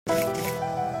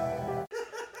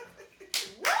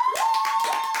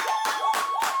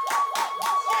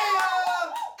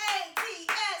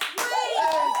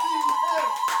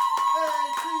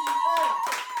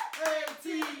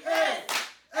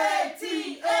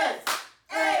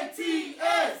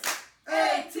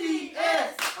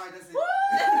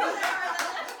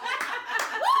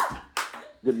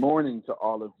Good morning to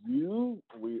all of you.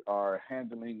 We are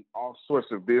handling all sorts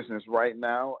of business right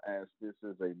now as this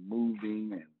is a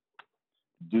moving and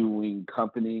doing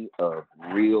company of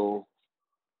real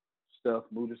stuff.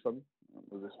 Move this for me.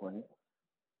 Move this for me.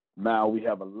 Now we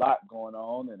have a lot going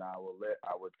on, and I will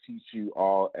teach you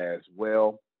all as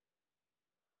well.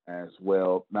 As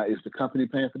well. Now, is the company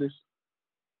paying for this?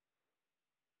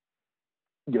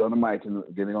 Get on the mic and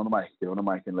get it on the mic. Get on the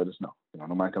mic and let us know. Get on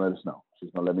the mic and let us know.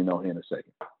 She's gonna let me know here in a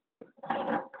second.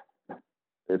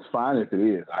 It's fine if it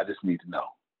is. I just need to know.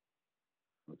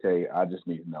 Okay, I just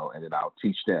need to know, and then I'll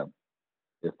teach them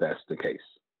if that's the case.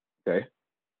 Okay,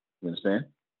 you understand?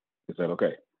 Is that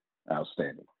okay?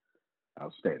 Outstanding.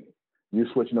 Outstanding. You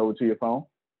switching over to your phone?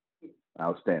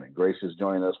 Outstanding. Grace is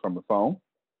joining us from the phone,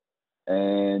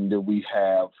 and we've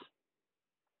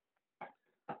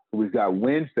got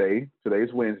Wednesday.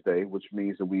 Today's Wednesday, which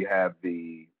means that we have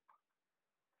the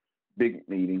big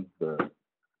meeting, the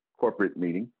corporate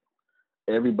meeting.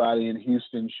 Everybody in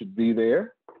Houston should be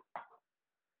there.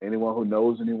 Anyone who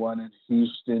knows anyone in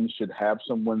Houston should have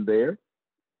someone there.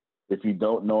 If you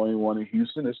don't know anyone in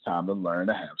Houston, it's time to learn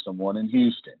to have someone in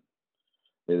Houston.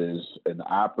 It is an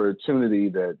opportunity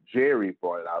that Jerry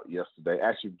brought out yesterday.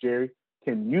 Actually, Jerry,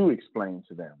 can you explain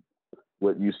to them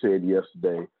what you said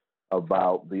yesterday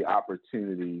about the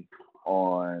opportunity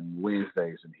on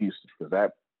Wednesdays in Houston?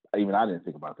 Because I didn't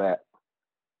think about that.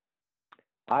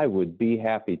 I would be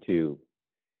happy to,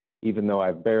 even though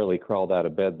I've barely crawled out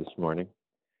of bed this morning.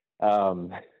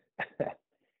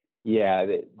 Yeah,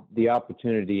 the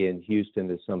opportunity in Houston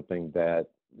is something that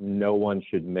no one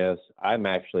should miss. I'm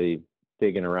actually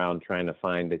digging around trying to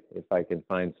find it, if I can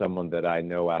find someone that I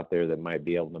know out there that might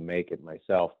be able to make it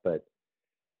myself. But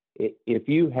if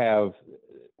you have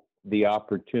the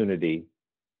opportunity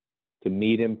to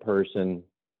meet in person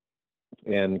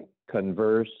and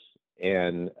converse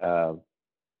and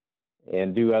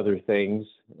do other things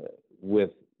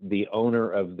with the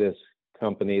owner of this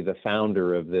company, the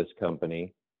founder of this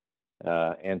company,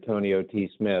 Antonio T.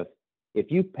 Smith,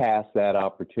 if you pass that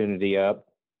opportunity up,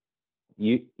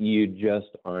 you just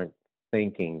aren't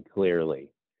thinking clearly.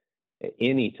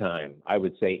 Anytime, I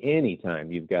would say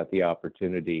anytime you've got the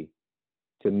opportunity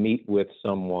to meet with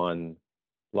someone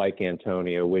like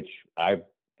Antonio, which I've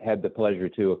had the pleasure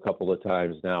to a couple of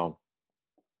times now,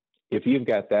 if you've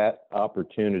got that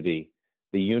opportunity,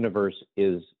 the universe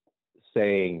is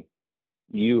saying,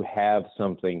 you have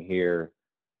something here,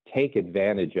 take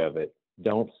advantage of it.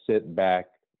 Don't sit back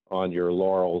on your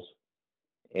laurels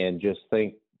and just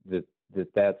think that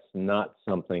that's not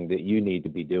something that you need to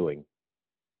be doing.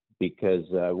 Because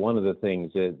one of the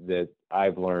things that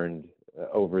I've learned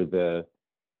over the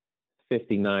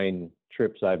 59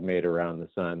 trips I've made around the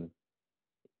sun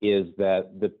is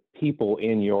that the people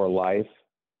in your life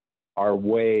are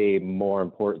way more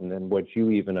important than what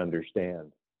you even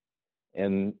understand.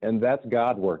 And that's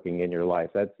God working in your life.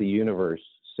 That's the universe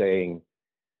saying,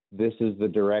 this is the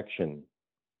direction.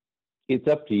 It's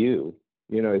up to you.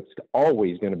 You know, it's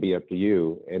always going to be up to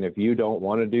you. And if you don't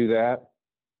want to do that,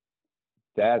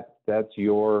 that's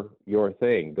your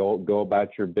thing. Go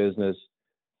about your business.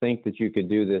 Think that you could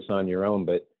do this on your own.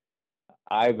 But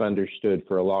I've understood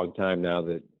for a long time now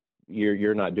that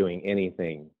you're not doing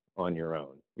anything on your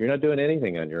own. You're not doing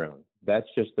anything on your own. That's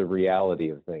just the reality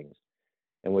of things.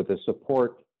 And with a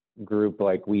support group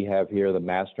like we have here, the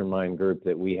mastermind group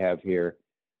that we have here,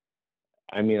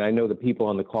 I mean, I know the people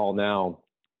on the call now,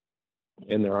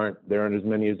 and there aren't as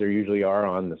many as there usually are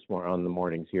on the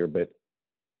mornings here, but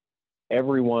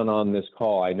everyone on this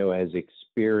call I know has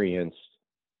experienced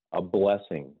a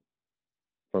blessing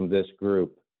from this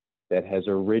group that has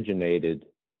originated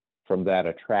from that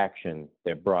attraction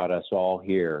that brought us all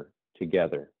here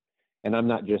together. And I'm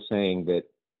not just saying that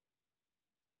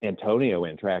Antonio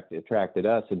attracted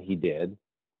us, and he did,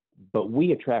 but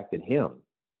we attracted him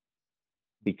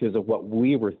because of what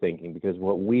we were thinking, because of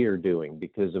what we are doing,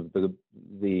 because of the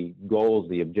goals,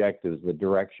 the objectives, the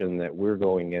direction that we're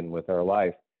going in with our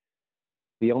life.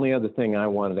 The only other thing I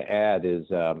wanted to add is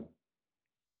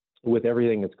with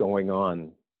everything that's going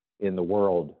on in the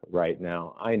world right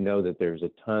now, I know that there's a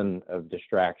ton of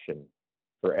distraction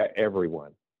for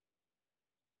everyone.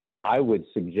 I would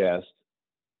suggest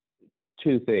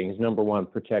two things. Number one,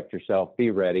 protect yourself,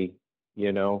 be ready,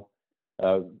 and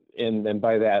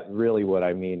by that, really what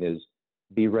I mean is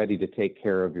be ready to take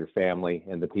care of your family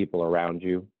and the people around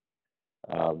you.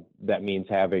 That means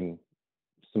having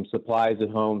some supplies at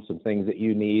home, some things that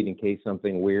you need in case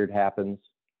something weird happens,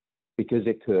 because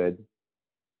it could.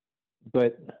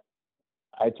 But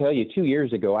I tell you, 2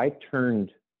 years ago, I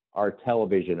turned our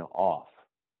television off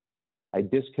I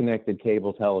disconnected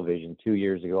cable television 2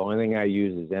 years ago. Only thing I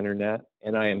use is internet,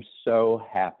 and I am so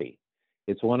happy.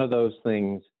 It's one of those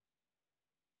things,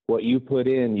 what you put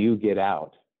in, you get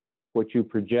out. What you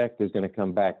project is going to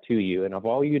come back to you. And if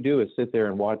all you do is sit there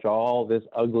and watch all this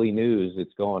ugly news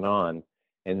that's going on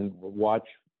and watch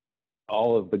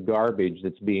all of the garbage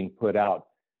that's being put out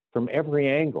from every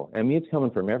angle, I mean, it's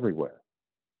coming from everywhere.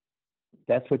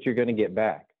 That's what you're going to get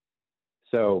back.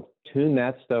 So tune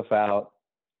that stuff out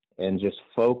and just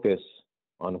focus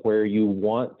on where you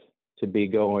want to be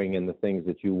going and the things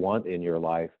that you want in your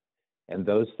life. And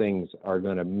those things are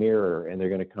going to mirror and they're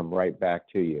going to come right back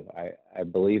to you. I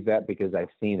believe that because I've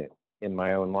seen it in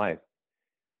my own life.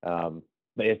 But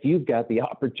if you've got the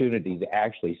opportunity to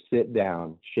actually sit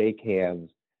down, shake hands,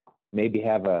 maybe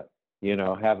have a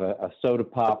soda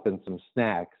pop and some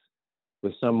snacks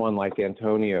with someone like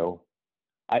Antonio,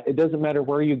 it doesn't matter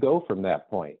where you go from that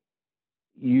point.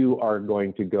 You are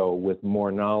going to go with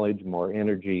more knowledge, more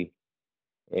energy,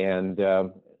 and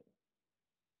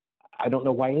I don't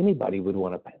know why anybody would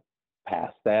want to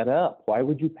pass that up. Why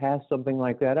would you pass something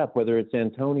like that up, whether it's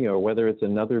Antonio or whether it's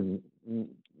another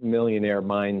millionaire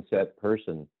mindset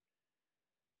person?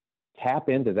 Tap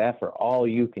into that for all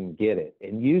you can get it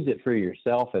and use it for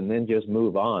yourself, and then just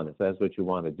move on if that's what you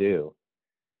want to do.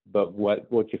 But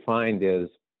what you find is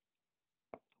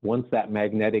once that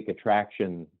magnetic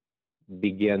attraction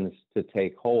begins to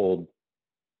take hold,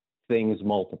 things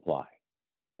multiply.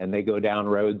 And they go down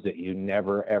roads that you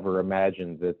never, ever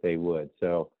imagined that they would.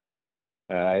 So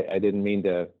I didn't mean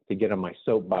to get on my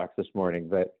soapbox this morning,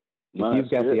 but if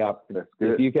you've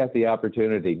got the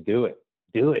opportunity, do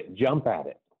it, jump at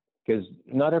it, because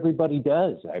not everybody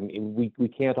does. I mean, we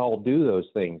can't all do those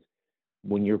things.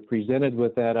 When you're presented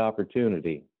with that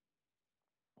opportunity,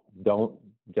 don't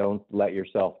let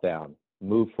yourself down.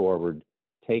 Move forward,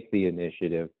 take the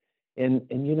initiative, and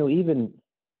even,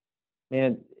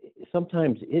 man,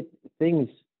 sometimes things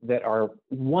that are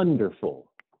wonderful,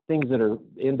 things that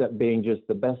end up being just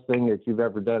the best thing that you've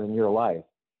ever done in your life,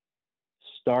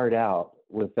 start out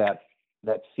with that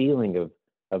feeling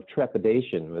of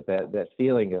trepidation, with that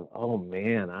feeling of, oh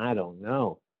man, I don't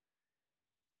know.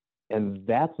 And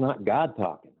that's not God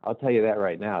talking. I'll tell you that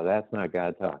right now. That's not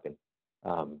God talking.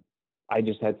 I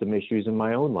just had some issues in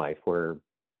my own life where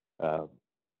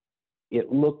it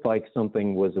looked like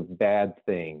something was a bad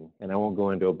thing, and I won't go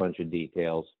into a bunch of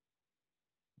details,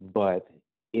 but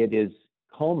it is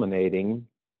culminating,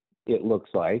 it looks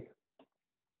like,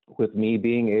 with me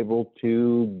being able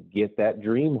to get that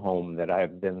dream home that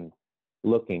I've been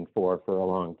looking for a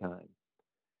long time.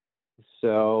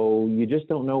 So you just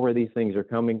don't know where these things are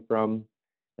coming from,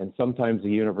 and sometimes the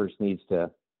universe needs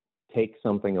to take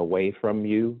something away from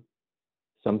you.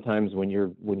 Sometimes when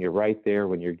you're right there,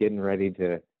 when you're getting ready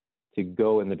to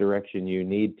go in the direction you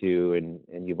need to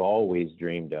and you've always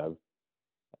dreamed of,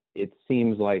 it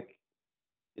seems like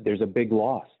there's a big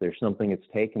loss. There's something that's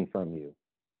taken from you.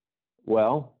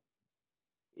 Well,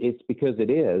 it's because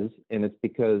it is, and it's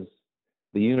because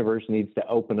the universe needs to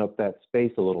open up that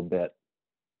space a little bit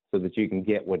so that you can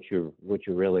get what you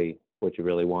really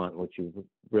want, what you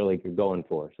really are going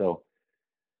for. So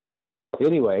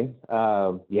anyway,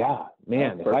 yeah,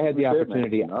 man, if I had the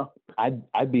opportunity,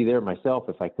 I'd be there myself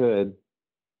if I could.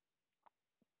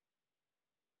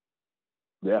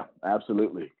 Yeah,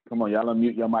 absolutely. Come on, y'all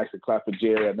unmute your mics and clap for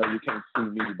Jerry. I know you can't see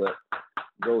me, but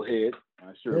go ahead.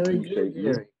 I sure appreciate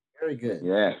you. Jerry. Very good.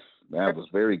 Yes, that was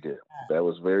very good. That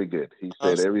was very good. He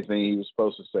said everything he was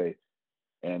supposed to say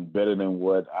and better than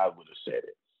what I would have said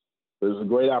it. It was a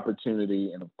great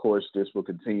opportunity, and of course, this will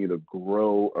continue to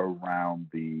grow around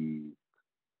the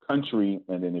country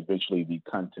and then eventually the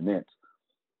continent.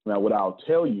 Now, what I'll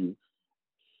tell you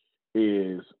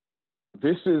is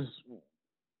this is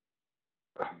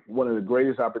one of the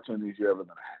greatest opportunities you're ever going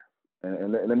to have.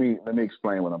 And let me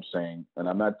explain what I'm saying. And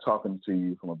I'm not talking to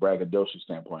you from a braggadocious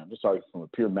standpoint. I'm just talking from a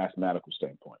pure mathematical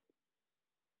standpoint.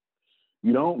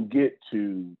 You don't get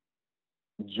to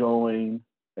join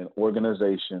an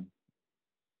organization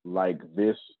like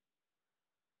this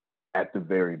at the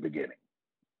very beginning.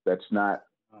 That's not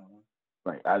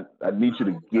right. I need you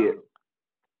to get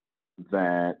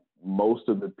that most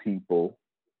of the people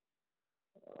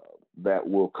that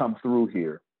will come through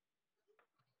here,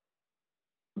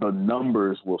 the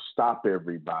numbers will stop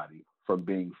everybody from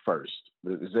being first.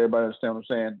 Does everybody understand what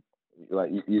I'm saying? Like,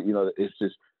 you know, it's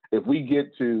just, if we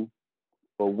get to,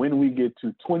 or when we get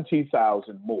to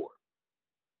 20,000 more,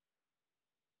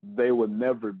 they will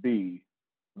never be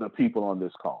the people on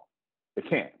this call. It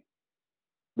can't.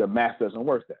 The math doesn't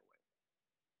work that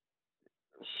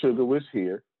way. Sugar was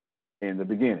here in the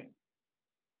beginning.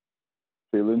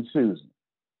 Phil and Susan.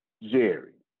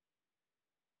 Jerry,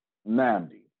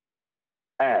 Namdi,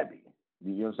 Abby.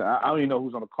 You know what I'm saying? I don't even know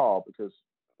who's on the call because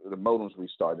the modem's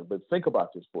restarted. But think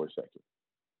about this for a second.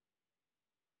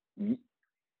 You,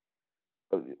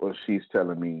 well, she's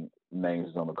telling me names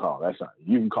on the call. That's not.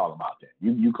 You can call them out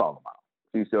then. You call them out.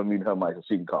 She's telling me her mic, so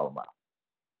she can call them out.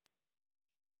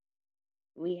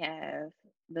 We have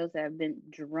those that have been.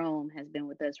 Jerome has been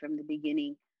with us from the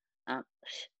beginning. Um,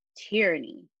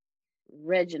 Tyranny,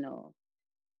 Reginald,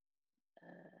 uh,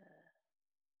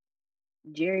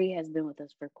 Jerry has been with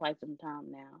us for quite some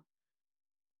time now.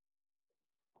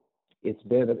 It's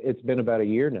been about a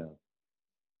year now.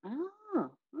 Oh,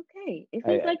 okay. It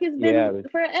seems I like it's yeah, been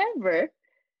forever.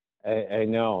 I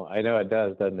know it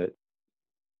does, doesn't it?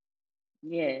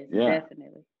 Yes, Yeah.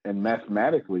 definitely. And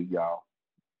mathematically, y'all,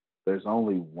 there's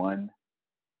only one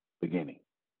beginning.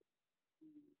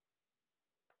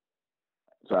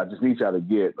 So I just need y'all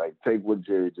to take what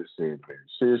Jerry just said very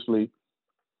seriously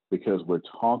because we're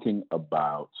talking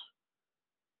about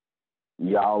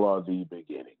y'all are the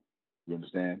beginning. You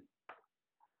understand?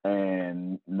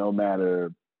 And no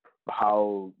matter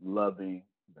how loving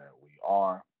that we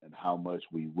are and how much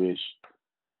we wish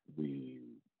the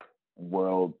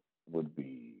world would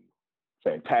be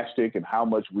fantastic and how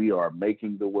much we are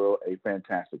making the world a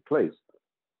fantastic place,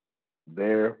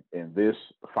 there in this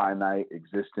finite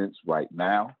existence right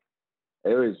now,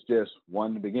 there is just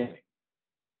one beginning.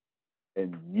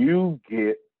 And you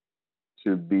get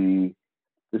to be,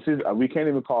 this is, we can't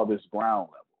even call this ground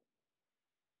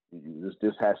level.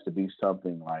 This has to be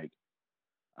something like,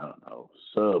 I don't know,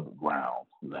 sub ground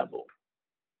level.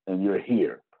 And you're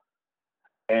here.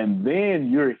 And then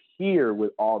you're here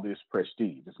with all this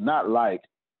prestige. It's not like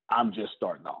I'm just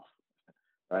starting off,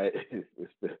 right?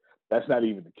 That's not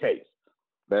even the case.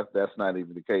 That's not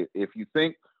even the case. If you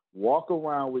think, walk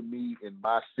around with me in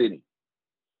my city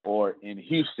or in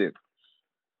Houston,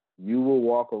 you will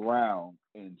walk around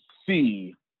and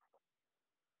see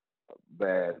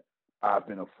that I've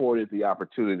been afforded the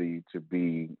opportunity to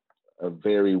be a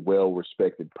very well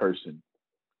respected person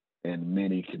in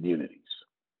many communities.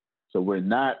 So we're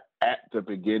not at the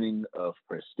beginning of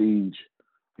prestige,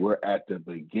 we're at the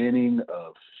beginning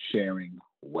of sharing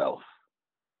wealth.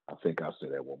 I think I'll say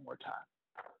that one more time.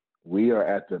 We are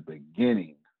at the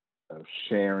beginning of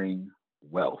sharing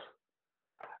wealth.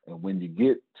 And when you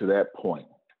get to that point,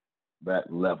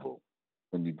 that level,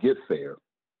 when you get there,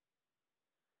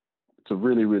 it's a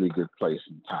really, really good place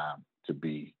and time to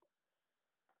be.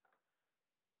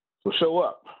 So show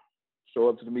up. Show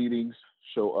up to the meetings,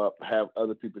 show up, have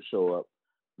other people show up.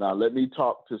 Now, let me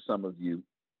talk to some of you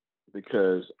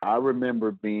because I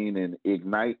remember being in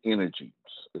Ignite Energy.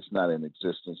 It's not in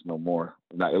existence no more,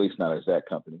 not at least not as that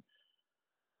company.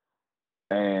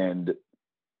 And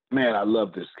man, I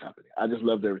love this company. I just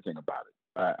loved everything about it.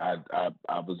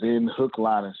 I was in hook,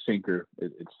 line, and sinker.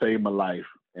 It saved my life.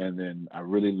 And then I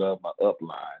really loved my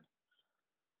upline.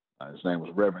 His name was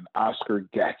Reverend Oscar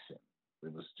Gatson.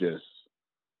 It was just,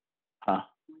 huh?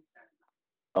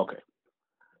 Okay.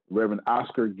 Reverend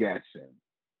Oscar Gatson.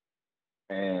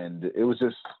 And it was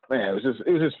just, man, it was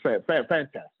just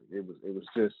fantastic. It was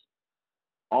just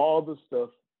all the stuff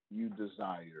you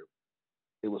desire.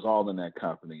 It was all in that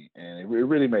company, and it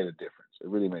really made a difference. It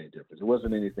really made a difference. It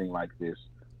wasn't anything like this,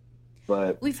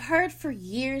 but We've heard for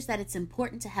years that it's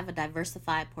important to have a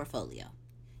diversified portfolio.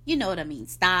 You know what I mean: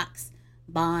 stocks,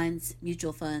 bonds,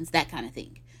 mutual funds, that kind of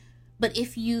thing. But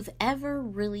if you've ever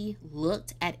really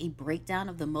looked at a breakdown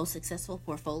of the most successful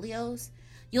portfolios,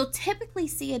 you'll typically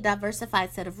see a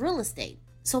diversified set of real estate.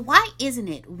 So, why isn't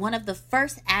it one of the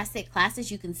first asset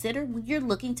classes you consider when you're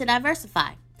looking to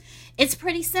diversify? It's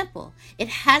pretty simple. It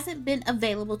hasn't been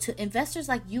available to investors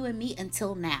like you and me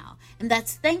until now, and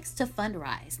that's thanks to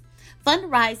Fundrise.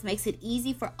 Fundrise makes it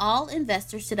easy for all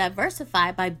investors to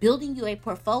diversify by building you a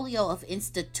portfolio of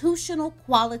institutional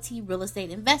quality real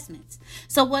estate investments.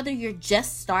 So, whether you're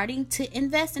just starting to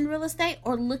invest in real estate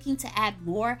or looking to add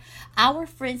more, our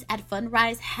friends at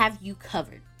Fundrise have you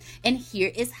covered. And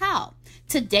here is how.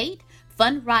 To date,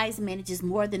 Fundrise manages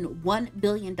more than $1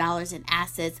 billion in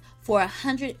assets for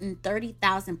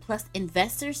 130,000 plus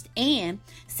investors. And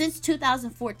since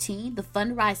 2014, the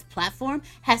Fundrise platform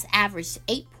has averaged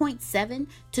 8.7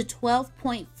 to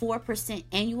 12.4%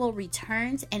 annual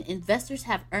returns, and investors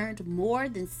have earned more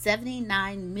than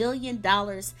 $79 million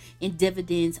in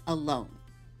dividends alone.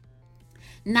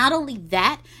 Not only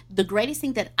that, the greatest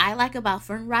thing that I like about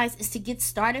Fundrise is to get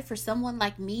started for someone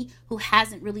like me who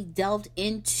hasn't really delved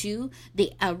into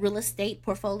the real estate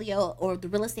portfolio or the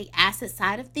real estate asset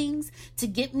side of things. To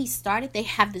get me started, they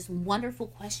have this wonderful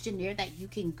questionnaire that you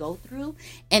can go through,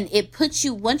 and it puts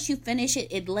you, once you finish it,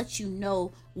 it lets you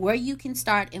know where you can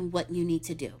start and what you need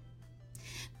to do.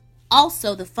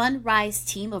 Also, the Fundrise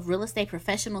team of real estate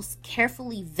professionals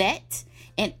carefully vet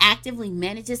and actively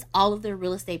manages all of their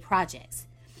real estate projects.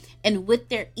 And with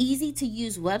their easy to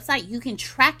use website, you can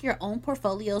track your own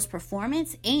portfolio's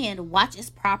performance and watch as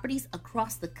properties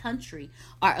across the country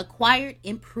are acquired,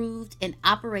 improved, and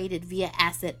operated via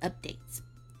asset updates.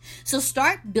 So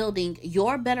start building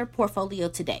your better portfolio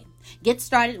today. Get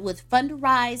started with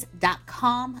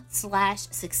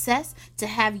fundrise.com/success to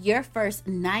have your first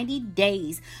 90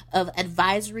 days of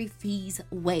advisory fees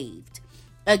waived.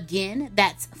 Again,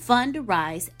 that's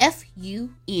Fundrise,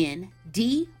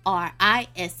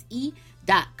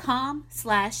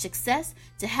 FUNDRISE.com/success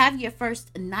to have your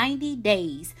first 90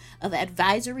 days of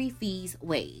advisory fees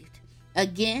waived.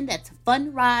 Again, that's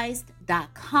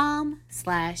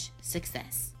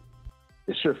fundrise.com/success.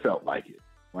 It sure felt like it,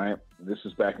 right? This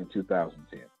was back in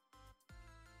 2010.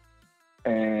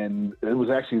 And it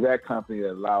was actually that company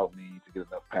that allowed me to get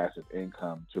enough passive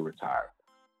income to retire.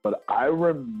 But I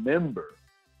remember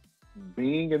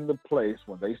being in the place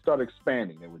when they started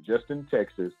expanding. They were just in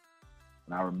Texas.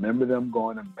 And I remember them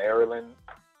going to Maryland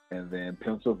and then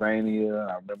Pennsylvania.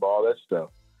 I remember all that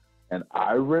stuff. And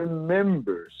I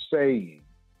remember saying,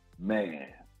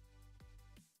 man,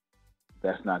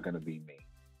 that's not going to be me.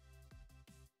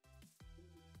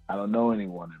 I don't know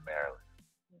anyone in Maryland.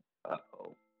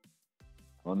 Uh-oh.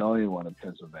 I don't know anyone in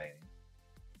Pennsylvania.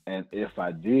 And if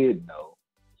I did know,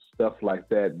 stuff like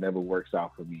that never works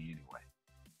out for me anyway.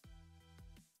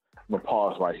 I'm going to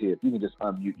pause right here. If you can just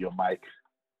unmute your mic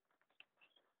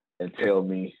and tell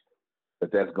me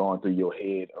that that's going through your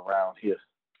head around here.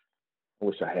 I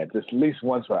wish I had just at least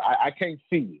once. I can't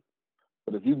see you.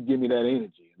 But if you can give me that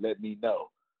energy and let me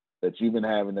know that you've been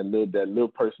having that little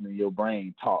person in your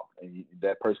brain talk, and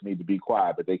that person needs to be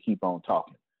quiet, but they keep on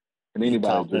talking. And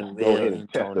anybody just go ahead and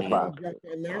testify.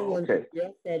 Okay.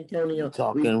 Yes, Antonio. You're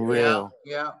talking real.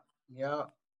 Yeah.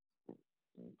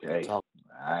 Okay. All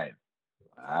right.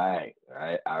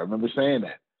 I remember saying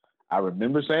that.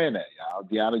 Y'all.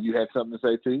 Deanna, you had something to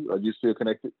say too? Are you still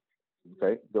connected?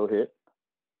 Okay, go ahead.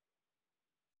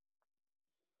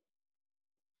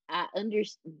 I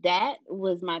understand. That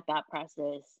was my thought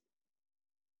process.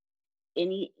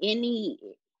 Any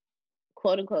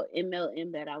quote unquote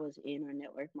MLM that I was in, or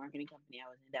network marketing company I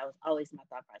was in, that was always my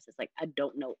thought process. Like, I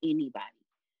don't know anybody.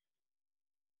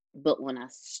 But when I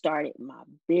started my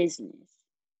business,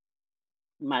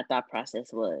 my thought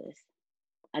process was,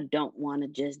 I don't want to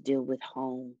just deal with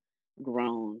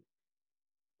homegrown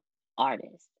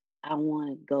artists. I want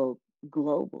to go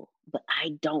global, but I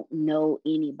don't know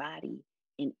anybody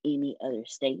in any other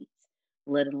states,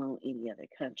 let alone any other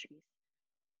countries.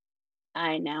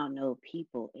 I now know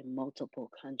people in multiple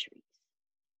countries.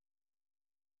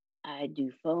 I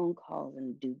do phone calls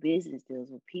and do business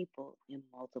deals with people in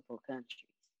multiple countries.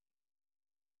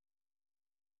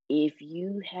 If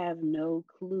you have no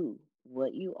clue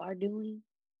what you are doing,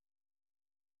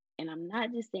 and I'm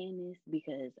not just saying this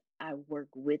because I work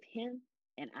with him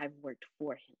and I've worked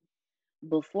for him.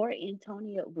 Before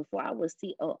Antonio, before I was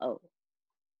COO,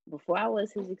 before I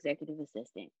was his executive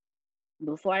assistant,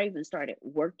 before I even started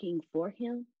working for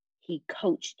him, he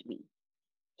coached me.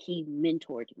 He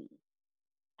mentored me.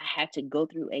 I had to go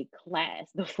through a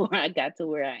class before I got to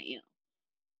where I am.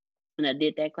 And I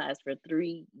did that class for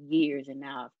 3 years, and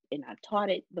I taught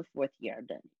it the 4th year I've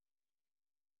done it.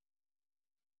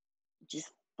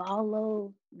 Just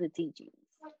follow the teachings.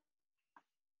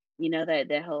 You know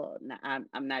that whole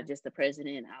I'm not just the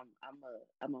president,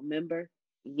 I'm a member.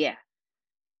 Yeah.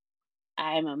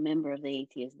 I am a member of the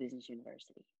ATS Business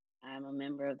University. I am a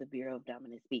member of the Bureau of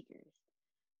Dominant Speakers.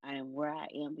 I am where I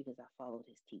am because I followed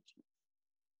his teachings.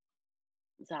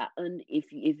 So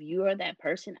if you are that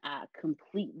person, I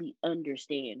completely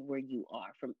understand where you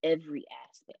are from every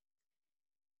aspect.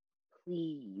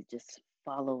 Please just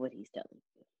follow what he's telling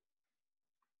you.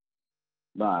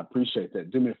 No, I appreciate that.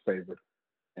 Do me a favor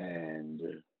and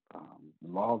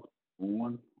log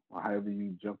on, or however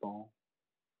you jump on.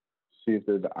 See if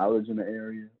there's an outage in the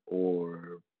area,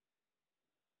 or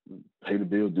pay the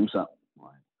bill, do something.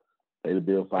 Right? Pay the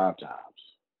bill 5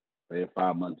 times. Pay it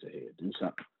 5 months ahead. Do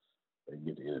something. They can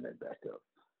get the internet back up.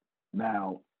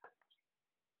 Now,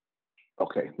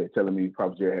 okay, they're telling me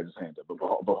Prophet Jerry has his hand up. But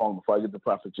hold on, before I get to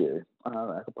Prophet Jerry,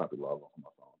 I could probably log on my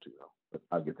phone too, though. But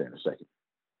I'll get there in a second.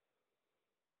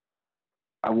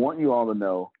 I want you all to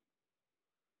know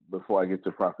before I get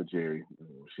to Prophet Jerry,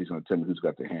 she's going to tell me who's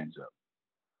got their hands up.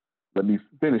 Let me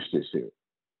finish this here.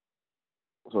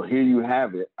 So here you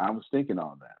have it. I was thinking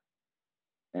on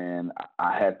that. And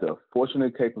I had the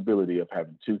fortunate capability of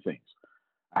having two things.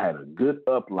 I had a good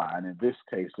upline. In this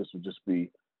case, this would just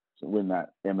be, so we're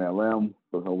not MLM,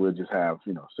 but we'll just have,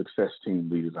 success team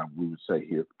leaders, we would say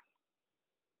here.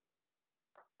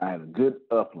 I had a good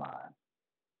upline,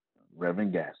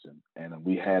 Reverend Gaston, and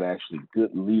we had actually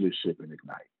good leadership in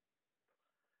Ignite.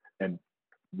 And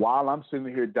while I'm sitting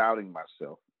here doubting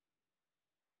myself,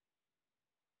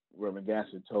 Reverend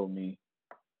Gaston told me,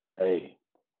 hey,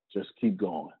 just keep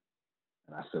going.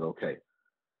 And I said, okay.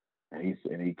 And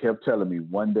he kept telling me,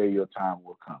 one day your time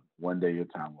will come. One day your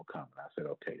time will come. And I said,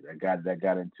 okay, that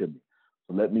got into me.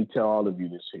 So let me tell all of you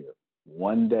this here.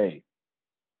 One day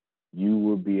you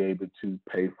will be able to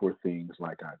pay for things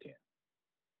like I can.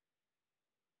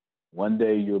 One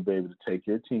day you'll be able to take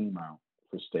your team out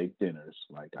for steak dinners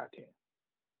like I can.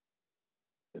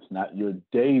 It's not your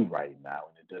day right now,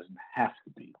 and it doesn't have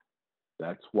to be.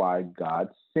 That's why God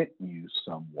sent you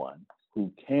someone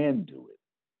who can do it,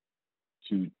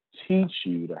 to teach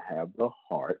you to have the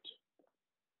heart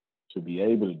to be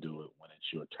able to do it when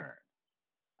it's your turn.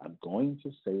 I'm going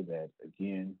to say that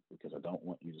again because I don't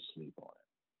want you to sleep on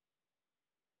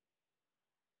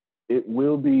it. It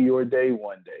will be your day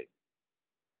one day.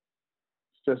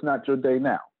 It's just not your day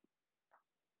now.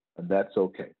 And that's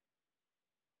okay.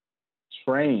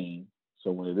 Train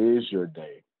so when it is your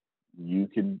day, you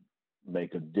can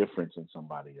make a difference in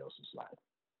somebody else's life.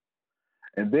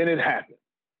 And then it happened.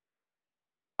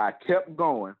 I kept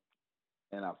going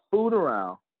and I fooled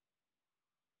around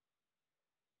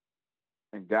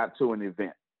and got to an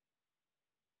event.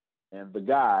 And the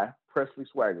guy, Presley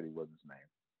Swaggerty was his name,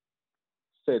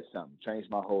 said something,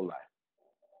 changed my whole life.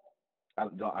 I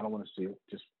don't want to see it.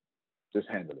 Just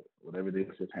handle it. Whatever it is,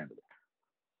 just handle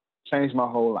it. Changed my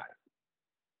whole life.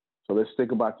 So let's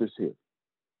think about this here.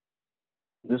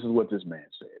 This is what this man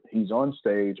said. He's on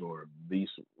stage, or the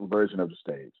version of the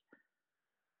stage.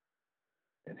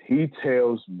 And he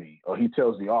tells me, or he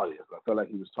tells the audience, I felt like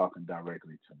he was talking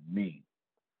directly to me,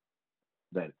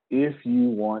 that if you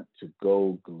want to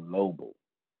go global,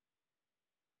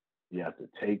 you have to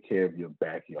take care of your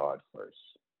backyard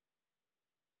first.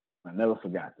 I never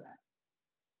forgot that.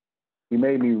 He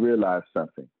made me realize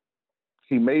something.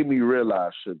 He made me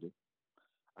realize, Sugar,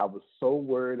 I was so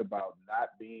worried about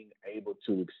not being able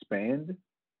to expand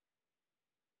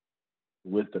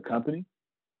with the company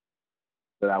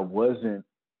that I wasn't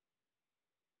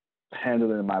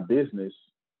handling my business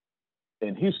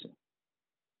in Houston.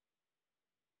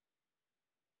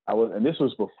 And this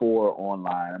was before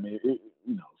online. I mean,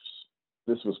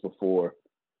 this was before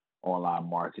online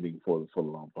marketing for the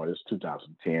long part. It's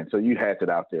 2010, so you had that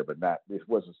out there, but it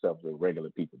wasn't stuff that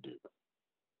regular people do.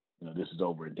 This is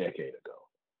over a decade ago.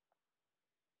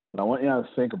 But I want you to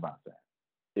think about that.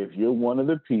 If you're one of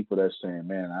the people that's saying,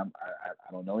 "Man,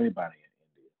 I don't know anybody in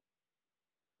India.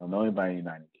 I don't know anybody in the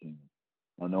United Kingdom.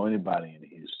 I don't know anybody in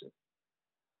Houston."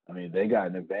 I mean, they got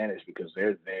an advantage because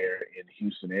they're there in the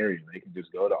Houston area. They can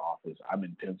just go to office. I'm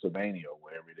in Pennsylvania or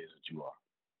wherever it is that you are.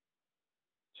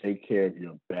 Take care of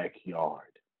your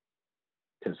backyard.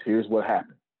 Because here's what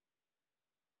happened.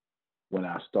 When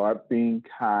I start being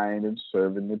kind and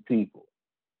serving the people,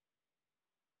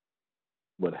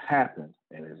 what happens,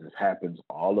 and it happens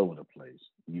all over the place,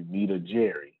 you meet a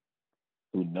Jerry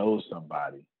who knows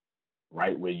somebody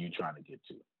right where you're trying to get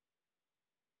to.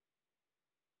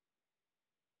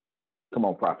 Come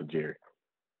on, Prophet Jerry.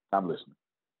 I'm listening.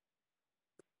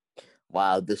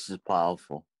 Wow, this is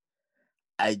powerful.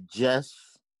 I just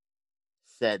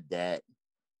said that,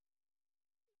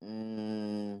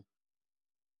 I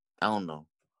don't know,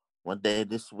 one day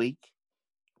this week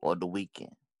or the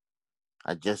weekend.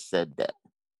 I just said that.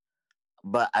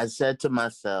 But I said to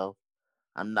myself,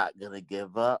 I'm not going to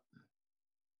give up.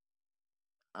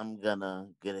 I'm going to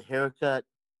get a haircut.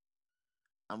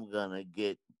 I'm going to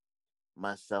get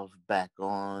myself back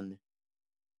on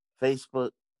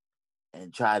Facebook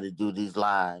and try to do these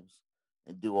lives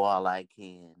and do all I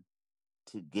can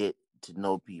to get to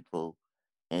know people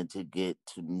and to get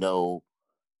to know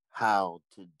how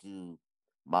to do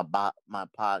my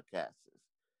podcasts,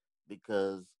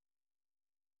 because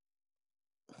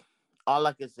all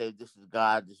I can say, this is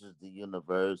God, this is the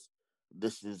universe,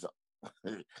 this is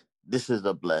this is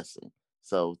a blessing.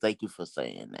 So thank you for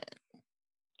saying that.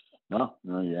 No,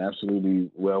 you're absolutely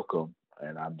welcome.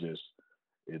 And I'm just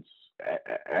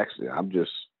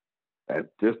at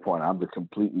this point, I'm just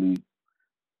completely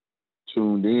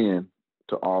tuned in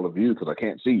to all of you because I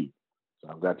can't see you. So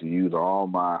I've got to use all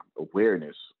my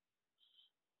awareness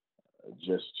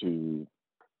just to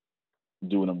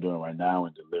do what I'm doing right now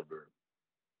and deliver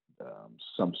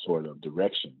some sort of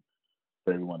direction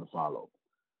for everyone to follow.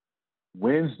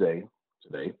 Wednesday,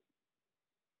 today,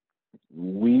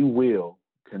 we will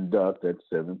conduct at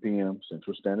 7 p.m.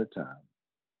 Central Standard Time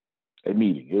a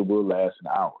meeting. It will last an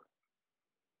hour.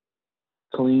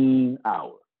 Clean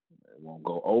hour. It won't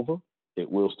go over. It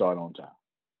will start on time.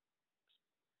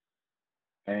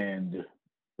 And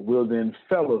we'll then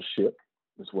fellowship,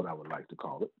 is what I would like to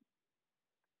call it.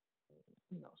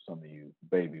 You know, some of you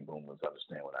baby boomers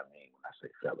understand what I mean when I say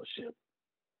fellowship.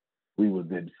 We will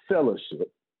then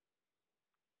fellowship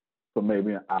for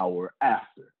maybe an hour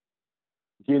after,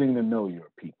 getting to know your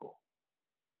people.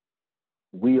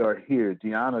 We are here.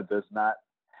 Deanna does not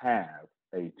have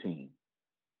a team.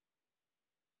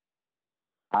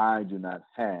 I do not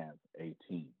have a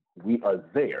team. We are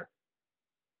there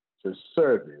to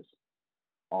service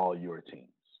all your teams.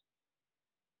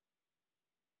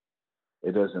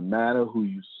 It doesn't matter who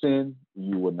you send,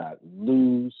 you will not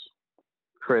lose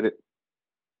credit.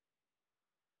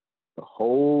 The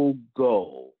whole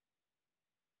goal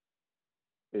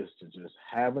is to just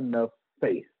have enough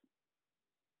faith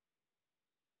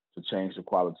to change the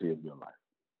quality of your life.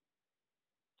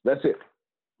 That's it.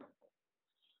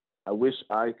 I wish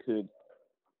I could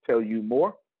tell you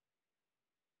more,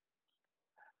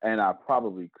 and I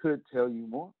probably could tell you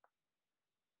more,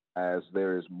 as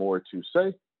there is more to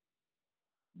say,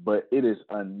 but it is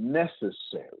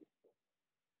unnecessary.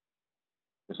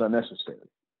 It's unnecessary.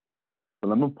 So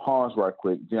let me pause right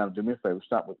quick. Deanna, do me a favor.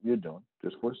 Stop what you're doing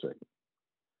just for a second.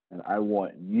 And I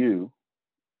want you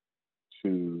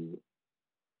to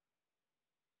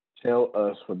tell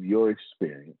us from your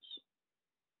experience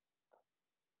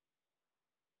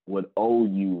what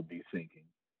old you would be thinking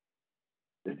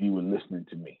if you were listening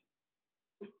to me.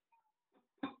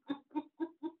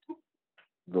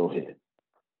 Go ahead.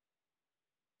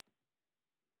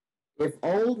 If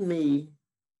old me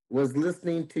was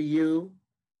listening to you,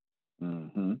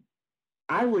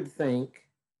 I would think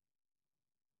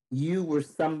you were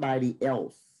somebody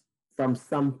else from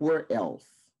somewhere else,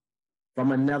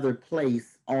 from another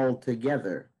place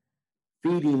altogether,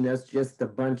 feeding us just a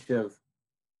bunch of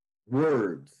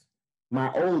words,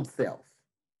 my old self.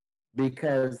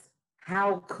 Because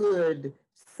how could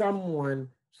someone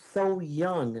so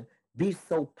young be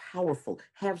so powerful,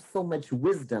 have so much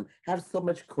wisdom, have so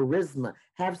much charisma,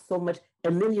 have so much,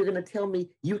 and then you're going to tell me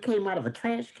you came out of a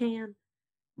trash can?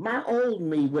 My old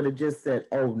me would have just said,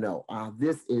 oh no,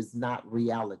 this is not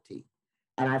reality.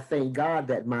 And I thank God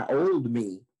that my old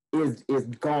me is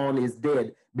gone, is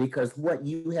dead, because what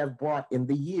you have brought in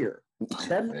the year,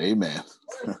 amen,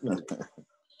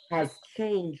 has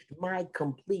changed my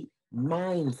complete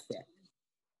mindset,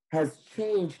 has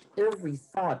changed every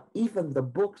thought, even the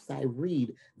books I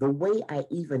read, the way I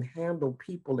even handle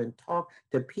people and talk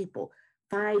to people.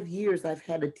 5 years I've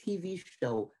had a TV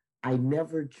show. I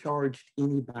never charged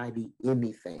anybody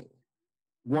anything.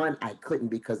 One, I couldn't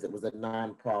because it was a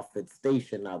nonprofit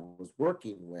station I was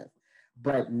working with.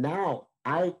 But now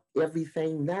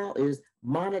everything now is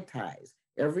monetized.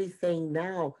 Everything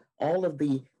now, all of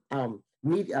the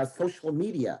media, social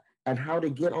media, and how to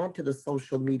get onto the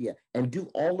social media and do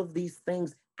all of these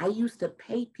things I used to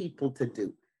pay people to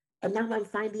do. And now I'm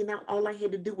finding out all I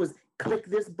had to do was click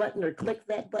this button or click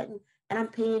that button, and I'm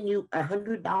paying you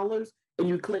 $100 and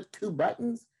you click 2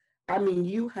 buttons. I mean,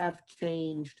 you have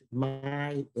changed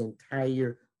my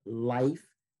entire life,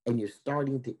 and you're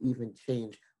starting to even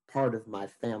change part of my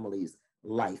family's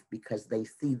life because they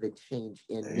see the change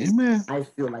in Amen. me. I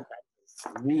feel like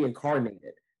I'm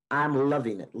reincarnated. I'm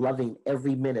loving it, loving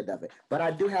every minute of it. But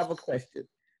I do have a question.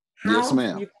 Yes,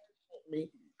 ma'am.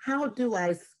 How do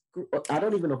I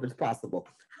don't even know if it's possible.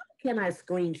 How can I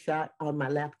screenshot on my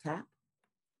laptop?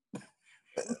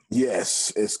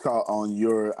 Yes, it's called on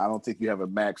your, I don't think you have a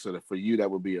Mac, so that for you,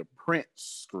 that would be a print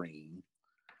screen.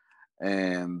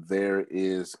 And there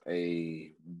is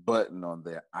a button on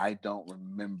there. I don't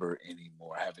remember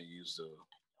anymore. I haven't used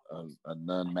a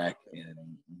non-Mac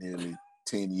in nearly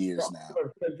 10 years now.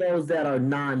 For those that are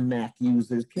non-Mac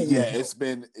users, it's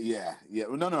been, yeah.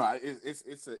 No.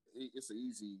 It's an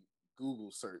easy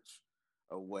Google search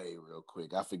away real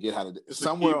quick. I forget how to do it.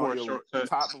 Somewhere on your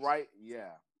top right.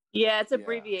 Yeah, it's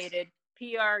abbreviated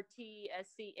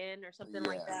PRTSCN or something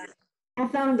like that. I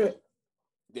found it.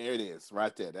 There it is,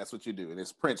 right there. That's what you do. And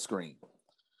it's print screen.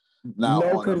 Now,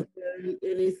 no concern,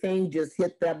 anything, just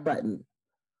hit that button.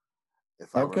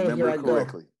 If I remember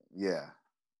correctly. Yeah.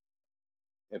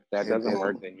 If that doesn't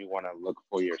work, then you want to look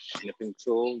for your snipping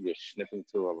tool. Your snipping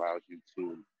tool allows you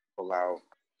to pull out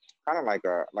kind of like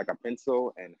a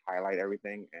pencil and highlight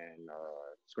everything and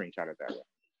screenshot it that way.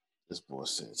 This boy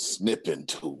said snipping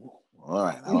tool. All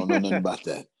right, I don't know nothing about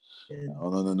that.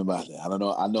 I don't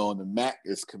know. I know on the Mac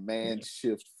it's Command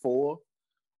Shift 4.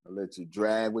 I'll let you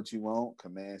drag what you want.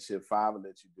 Command Shift 5 will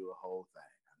let you do a whole thing.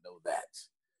 I know that.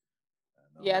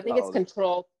 Yeah, I think it's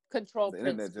control. The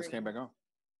internet just came back on.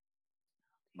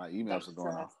 My emails are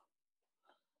going off.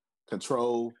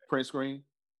 Control print screen.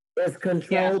 It's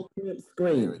control print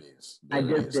screen. There it is. I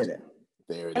just did it.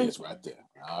 There it is, right there.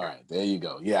 All right, there you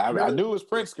go. Yeah, I knew it was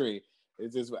print screen.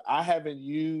 It's just I haven't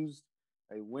used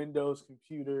a Windows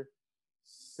computer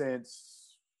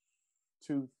since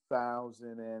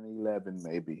 2011,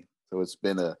 maybe. So it's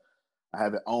been I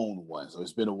haven't owned one, so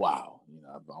it's been a while. You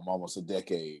know, I'm almost a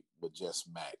decade with just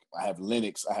Mac. I have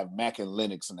Linux. I have Mac and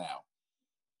Linux now.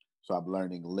 So I'm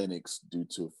learning Linux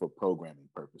for programming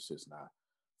purposes. And I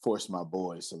force my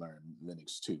boys to learn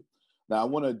Linux too. Now I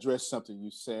want to address something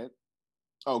you said.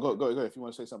 Oh, go if you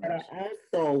want to say something else. I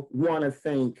also want to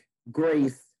thank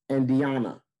Grace and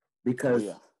Deanna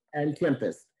and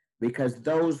Tempest, because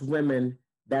those women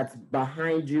that's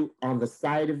behind you, on the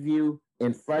side of you,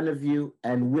 in front of you,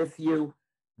 and with you,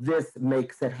 this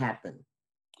makes it happen.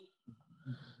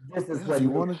 This is what you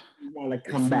want to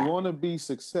come back. If you want to be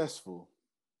successful,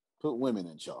 put women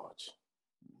in charge.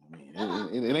 I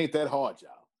mean, it ain't that hard,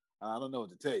 y'all. I don't know what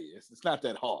to tell you. It's not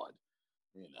that hard.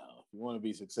 You know, if you want to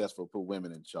be successful, put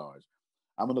women in charge.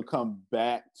 I'm going to come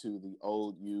back to the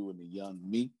old you and the young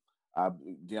me.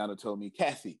 Deanna told me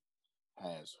Kathy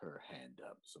has her hand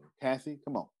up. So, Kathy,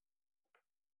 come on.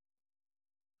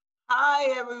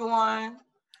 Hi, everyone.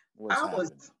 What's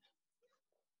happening?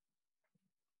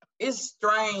 It's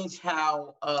strange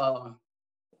how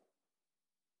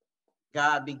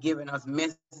God be giving us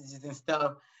messages and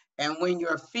stuff. And when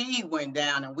your feed went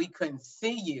down and we couldn't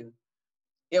see you,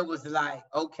 it was like,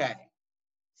 okay,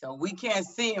 so we can't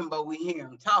see him, but we hear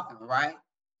him talking, right?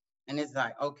 And it's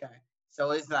like, okay.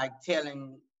 So it's like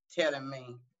telling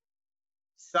me,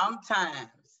 sometimes,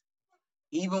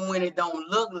 even when it don't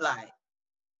look like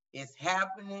it's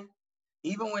happening,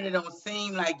 even when it don't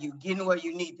seem like you're getting where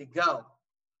you need to go,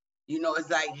 you know, it's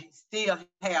like still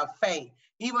have faith,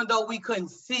 even though we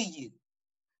couldn't see you.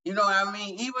 You know what I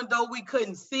mean? Even though we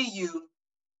couldn't see you,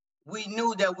 we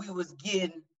knew that we was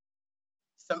getting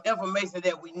some information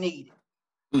that we needed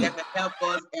that could help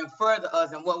us and further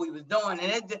us in what we was doing.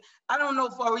 And I don't know,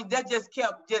 that just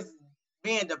kept just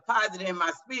being deposited in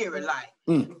my spirit. Like,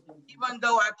 even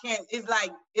though I can't, it's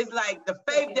like the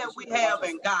faith that we have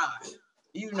in God.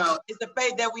 You know, it's the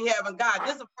faith that we have in God.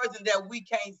 This is a person that we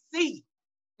can't see.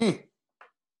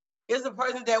 It's a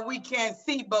person that we can't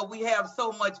see, but we have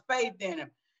so much faith in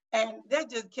him. And that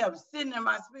just kept sitting in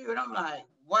my spirit. I'm like,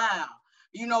 wow.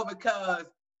 You know, because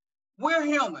we're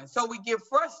human, so we get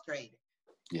frustrated.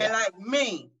 Yeah. And like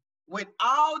me, with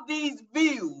all these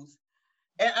views,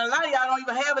 and a lot of y'all don't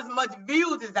even have as much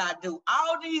views as I do.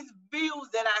 All these views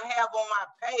that I have on my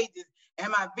pages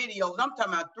and my videos, I'm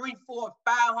talking about 300, 400,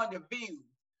 500 views.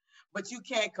 But you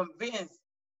can't convince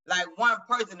like one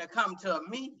person to come to a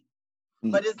meeting.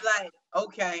 But it's like,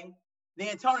 okay, the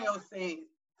Antonio says,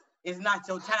 it's not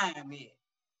your time yet.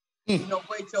 You know,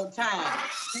 wait your time.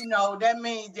 You know, that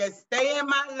means just stay in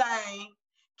my lane,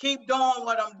 keep doing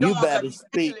what I'm doing. You better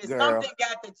speak, girl. Something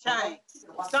got to change.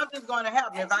 Something's going to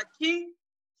happen. If I keep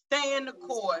staying the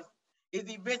course,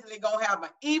 it's eventually going to happen.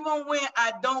 Even when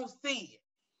I don't see it.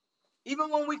 Even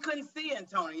when we couldn't see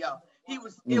Antonio, it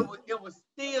was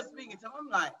still speaking to him. I'm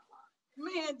like,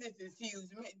 man, this is huge.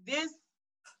 Man, this,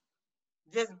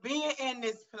 just being in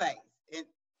this place, it's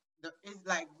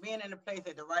like being in the place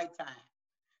at the right time.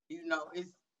 You know,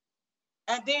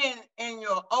 and then in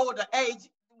your older age,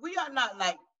 we are not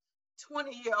like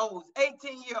 20-year-olds,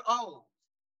 18-year-olds.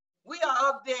 We are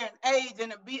up there in age,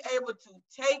 and to be able to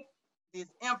take this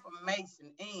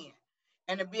information in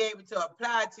and to be able to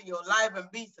apply it to your life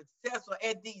and be successful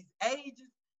at these ages,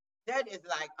 that is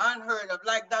like unheard of.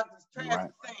 Like Dr. Trans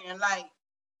was saying, like,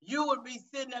 you would be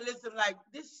sitting there listening like,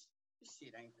 this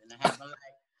shit ain't gonna happen. Like,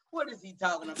 what is he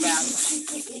talking about?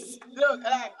 Look,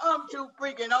 like, I'm too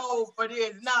freaking old for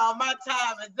this. Now my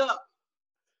time is up.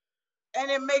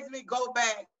 And it makes me go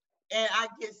back and I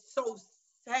get so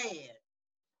sad.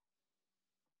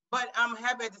 But I'm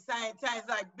happy at the same time. It's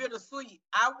like bittersweet.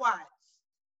 I watch.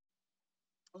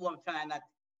 Oh, I'm trying not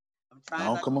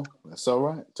to. Come on. That's all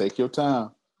right. Take your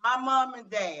time. My mom and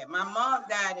dad. My mom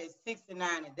died at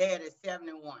 69 and dad at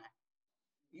 71.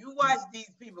 You watch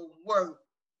these people work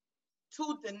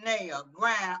tooth and nail,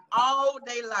 grind all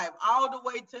day life, all the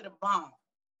way to the bone,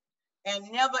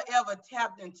 and never ever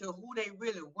tapped into who they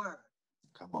really were.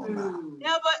 Come on now.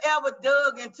 Never ever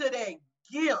dug into that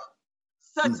guilt,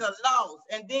 such a loss.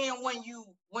 And then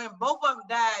when both of them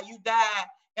died, you died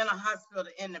in a hospital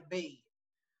in the bed.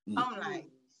 I'm like,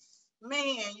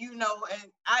 man, you know,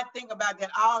 and I think about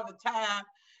that all the time.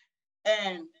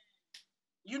 And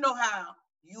you know how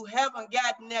you haven't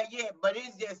gotten there yet, but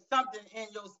it's just something in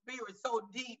your spirit so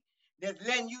deep that's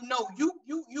letting you know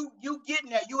you getting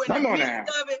there. You in the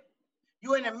midst of it.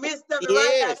 You in the midst of it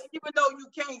right now, even though you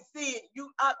can't see it.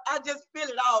 I just feel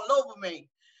it all over me.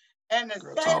 And the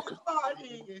saddest part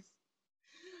is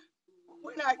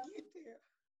when I get there,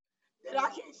 that I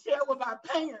can share with my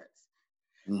parents.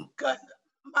 Because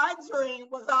my dream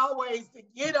was always to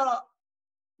get up,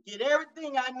 get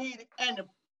everything I needed, and to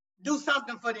do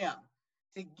something for them,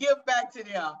 to give back to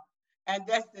them. And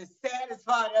that's the saddest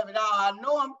part of it all. I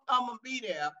know I'm going to be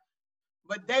there,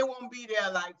 but they won't be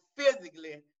there like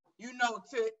physically, you know,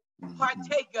 to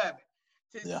partake of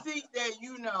it, to see that,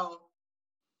 you know,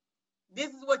 this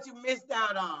is what you missed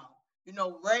out on, you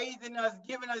know, raising us,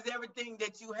 giving us everything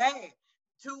that you had,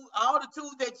 all the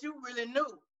tools that you really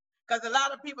knew, because a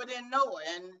lot of people didn't know it.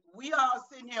 And we all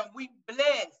sitting here, we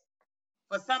blessed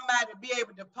for somebody to be able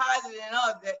to deposit in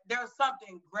us that there's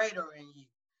something greater in you.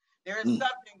 There is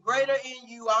something greater in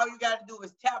you. All you got to do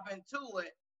is tap into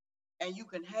it, and you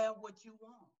can have what you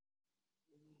want.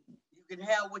 You can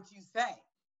have what you say.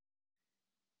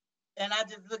 And I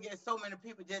just look at so many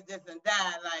people just and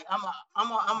die. Like I'm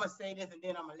gonna say this and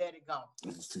then I'm gonna let it go.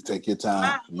 Take your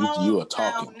time. You are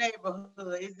talking. My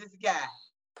neighborhood is this guy,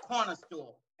 Corner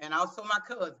Store, and also my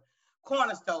cousin,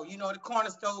 Corner Store. You know the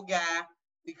Corner Store guy.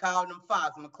 We called him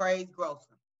Fox, McCrae's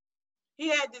Grocer. He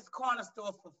had this corner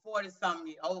store for 40-something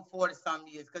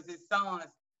years, because his sons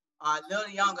are a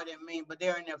little younger than me, but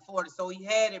they're in their 40s. So he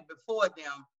had it before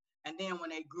them, and then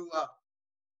when they grew up.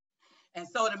 And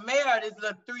so the mayor of this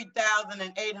little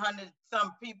 3,800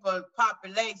 some people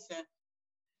population,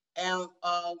 and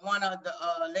one of the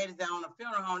ladies that own a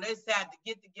funeral home, they decided to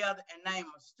get together and name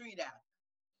a street after.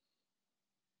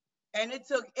 And it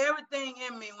took everything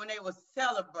in me when they were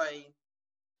celebrating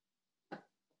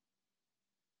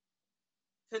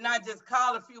to not just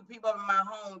call a few people in my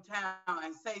hometown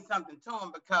and say something to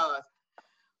them, because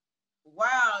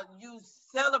while you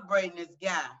celebrating this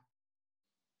guy,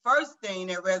 first thing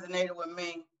that resonated with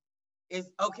me is,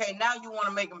 okay, now you want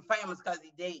to make him famous because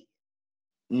he dead.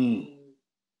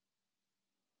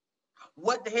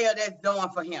 What the hell that's doing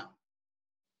for him?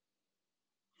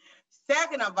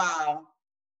 Second of all,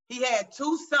 he had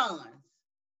 2 sons,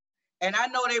 and I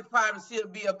know they probably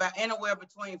should be about anywhere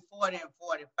between 40 and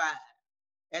 45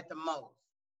 at the most.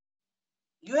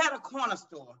 You had a corner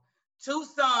store, 2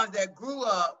 sons that grew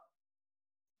up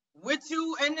with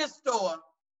you in this store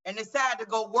and decided to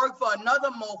go work for another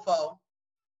mofo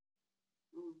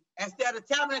instead of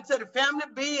tapping into the family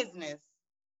business.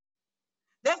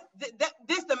 This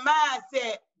the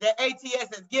mindset that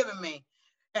ATS has given me.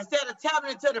 Instead of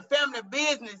tapping into the family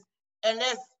business and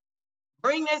let's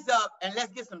bring this up and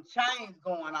let's get some change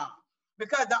going on.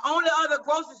 Because the only other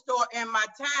grocery store in my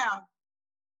town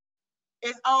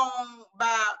is owned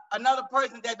by another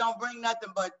person that don't bring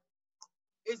nothing but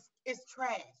it's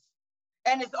trash.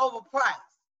 And it's overpriced.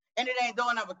 And it ain't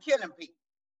doing nothing but killing people.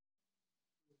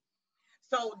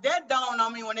 So that dawned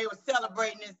on me when they were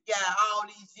celebrating this guy all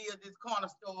these years, this corner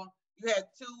store. You had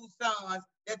 2 sons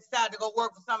that decided to go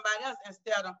work for somebody else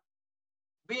instead of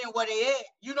being where they at.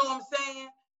 You know what I'm saying?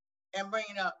 And bring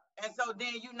it up. And so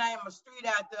then you name a street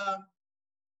out there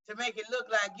to make it look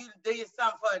like you did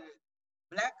something for the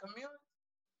Black community.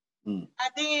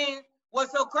 And then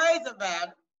what's so crazy about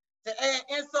it, to add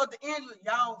insult to injury,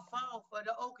 y'all fall for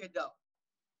the okie doke.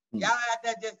 Y'all out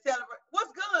there just celebrate.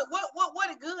 What's good? What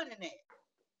is good in that?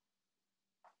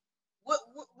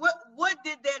 What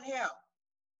did that help?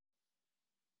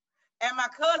 And my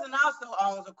cousin also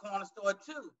owns a corner store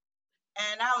too.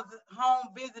 And I was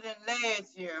home visiting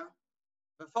last year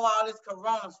before all this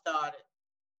corona started.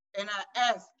 And I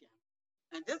asked him,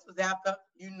 and this was after,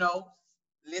 you know,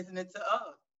 listening to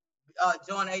us,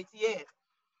 join ATS.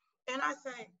 And I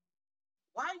say,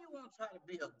 why you want to try to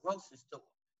be a grocery store?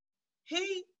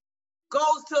 He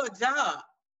goes to a job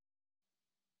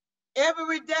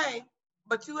every day,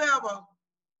 but you have a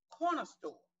corner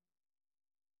store.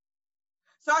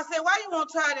 So I said, why you want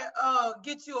to try to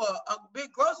get you a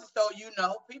big grocery store? You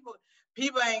know, people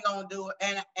ain't gonna do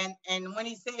it. And when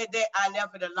he said that, I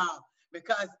left it alone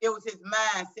because it was his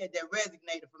mindset that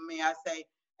resonated for me. I say,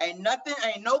 ain't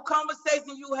no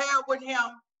conversation you have with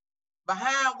him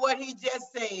behind what he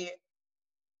just said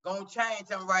gonna change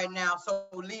him right now. So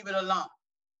leave it alone.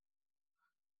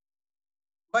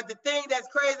 But the thing that's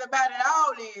crazy about it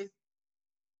all is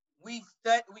we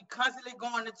constantly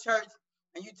going to church,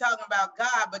 and you talking about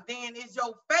God, but then it's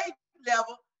your faith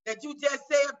level that you just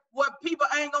said what people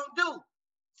ain't gonna do.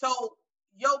 So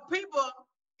your people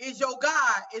is your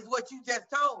God, is what you just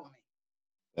told me.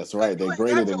 That's right. They're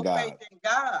greater than God. Faith in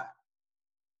God.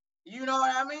 You know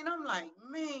what I mean? I'm like,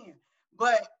 man.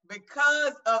 But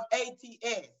because of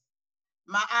ATS,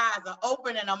 my eyes are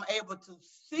open and I'm able to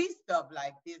see stuff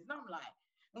like this. And I'm like,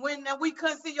 when we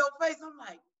couldn't see your face, I'm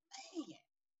like, man,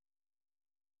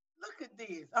 look at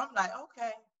this. I'm like,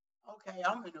 okay,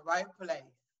 I'm in the right place.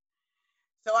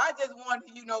 So I just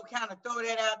wanted to, kind of throw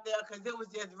that out there because it was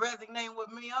just resonating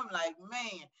with me. I'm like,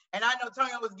 man. And I know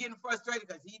Tony was getting frustrated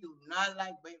because he do not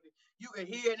like baby. You can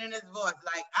hear it in his voice.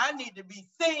 Like, I need to be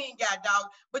seen, God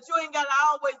dog. But you ain't got to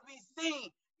always be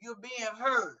seen. You're being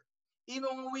heard.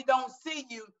 Even when we don't see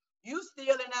you, you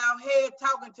still in our head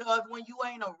talking to us when you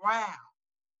ain't around.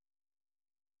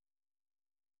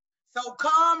 So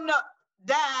calm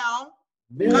down.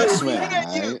 Yes,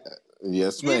 ma'am.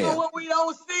 Yes, ma'am. Even when we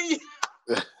don't see you.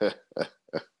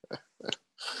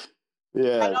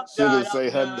 Yeah,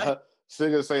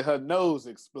 Sugar say her nose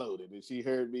exploded and she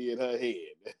heard me in her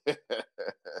head.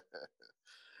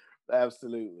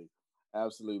 Absolutely.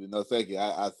 No, thank you.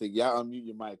 I think y'all unmute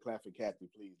your mic, clap for Kathy,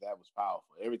 please. That was powerful.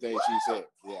 Everything she said.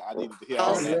 Yeah, I needed to hear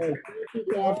all that.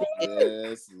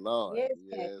 Yes, Lord.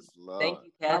 Yes, Lord. Thank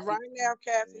you, Kathy. All right now,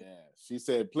 Kathy. Yeah, she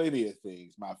said plenty of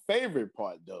things. My favorite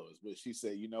part, though, is but she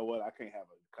said, you know what? I can't have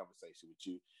a conversation with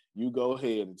you. You go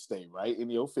ahead and stay right in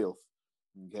your filth.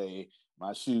 Okay,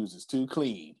 my shoes is too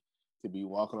clean to be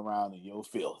walking around in your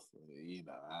filth.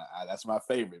 That's my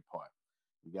favorite part.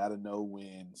 You got to know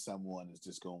when someone is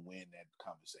just going to win that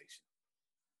conversation.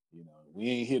 We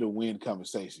ain't here to win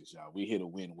conversations, y'all. We here to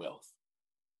win wealth.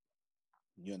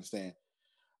 You understand?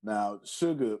 Now,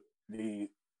 Sugar,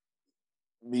 me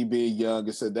being young,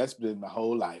 I said that's been my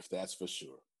whole life. That's for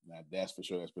sure. That's for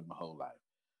sure. That's been my whole life.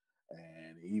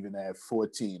 And even at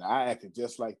 14, I acted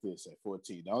just like this at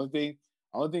 14. The only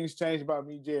thing's changed about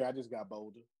me, Jerry, I just got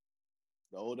bolder.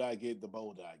 The older I get, the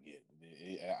bolder I get.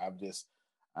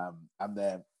 I'm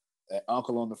that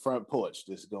uncle on the front porch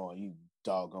just going, you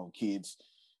doggone kids,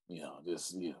 get out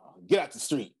the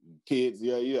street, kids,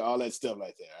 all that stuff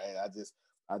like that. Right?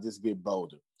 I just get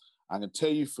bolder. I can tell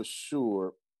you for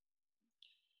sure.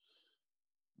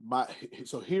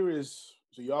 So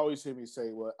you always hear me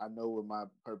say, well, I know what my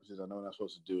purpose is, I know what I'm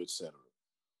supposed to do, etc.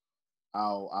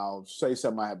 I'll say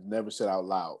something I have never said out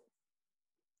loud.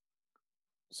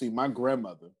 See, my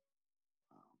grandmother,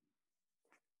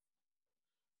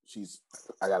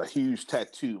 I got a huge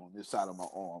tattoo on this side of my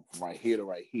arm, from right here to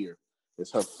right here.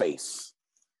 It's her face.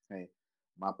 Okay?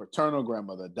 My paternal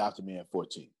grandmother adopted me at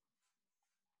 14.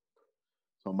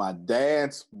 So my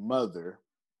dad's mother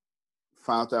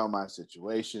found out my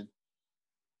situation,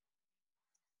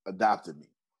 adopted me.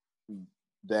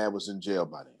 Dad was in jail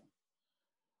by then.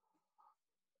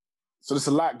 So there's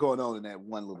a lot going on in that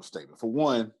one little statement. For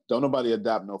one, don't nobody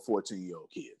adopt no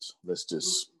 14-year-old kids. Let's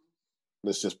just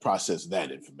process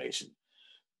that information.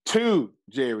 2,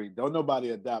 Jerry, don't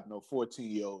nobody adopt no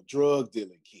 14-year-old drug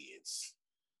dealing kids.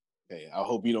 Okay, I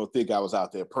hope you don't think I was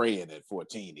out there praying at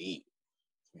 14 to eat.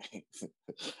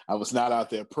 I was not out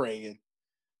there praying,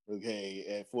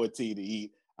 okay, at 14 to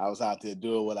eat. I was out there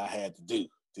doing what I had to do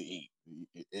to eat.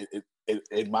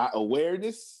 In my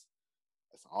awareness,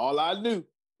 that's all I knew,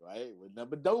 right? With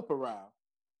number dope around.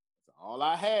 That's all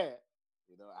I had.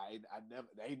 I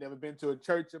ain't never been to a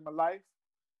church in my life.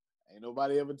 Ain't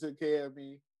nobody ever took care of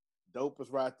me. Dope was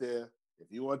right there.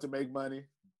 If you want to make money,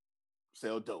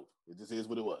 sell dope. It just is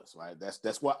what it was, right?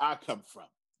 That's where I come from.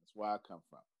 That's where I come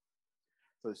from.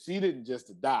 So she didn't just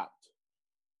adopt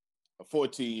a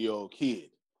 14-year-old kid.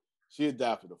 She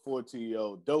adopted a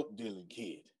 14-year-old dope dealing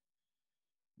kid.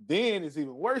 Then it's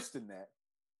even worse than that,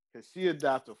 because she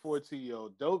adopted a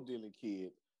 14-year-old dope dealing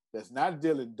kid that's not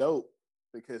dealing dope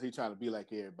because he's trying to be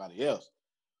like everybody else,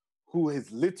 who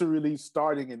is literally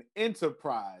starting an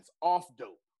enterprise off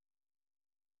dope.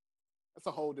 That's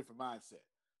a whole different mindset.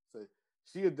 So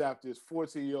she adopted this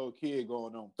 14-year-old kid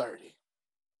going on 30.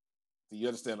 Do you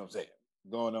understand what I'm saying?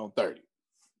 Going on 30.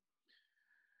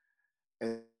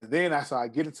 And then I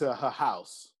get into her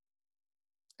house,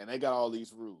 and they got all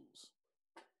these rules.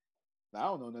 Now, I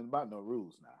don't know nothing about no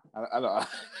rules now. I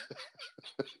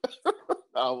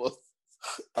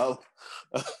don't.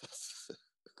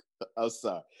 I'm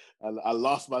sorry. I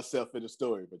lost myself in the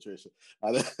story, Patricia.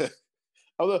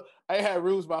 Although I ain't had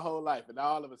rules my whole life, and now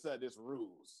all of a sudden it's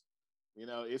rules.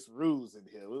 It's rules in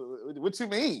here. What you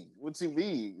mean? What you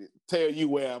mean? Tell you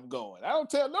where I'm going? I don't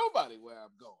tell nobody where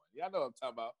I'm going. Y'all know what I'm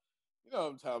talking about. You know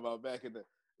what I'm talking about. Back in the,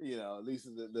 at least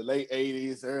in the late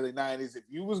 80s, early 90s, if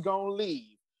you was going to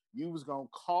leave, you was going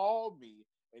to call me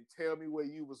and tell me where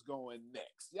you was going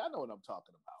next. Y'all know what I'm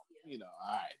talking about.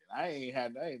 All right. I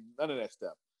ain't none of that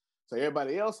stuff. So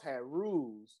everybody else had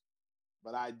rules,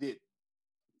 but I didn't.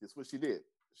 That's what she did.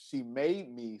 She made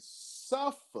me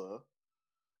suffer.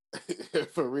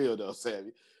 For real though,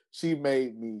 Savvy. She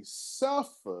made me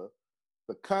suffer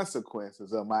the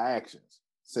consequences of my actions.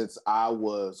 Since I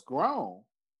was grown,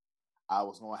 I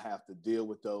was going to have to deal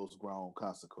with those grown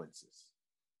consequences.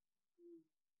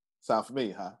 Sound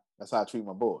familiar, huh? That's how I treat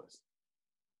my boys.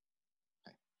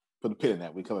 Okay. Put a pin in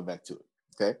that. We're coming back to it.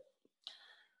 Okay.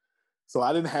 So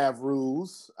I didn't have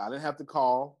rules. I didn't have to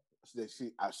call.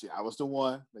 I was the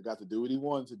one that got to do what he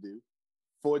wanted to do.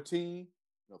 15,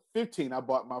 I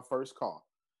bought my first car.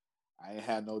 I ain't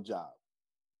had no job.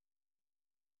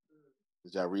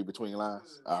 Did y'all read between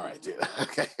lines? All right, yeah.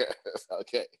 Okay.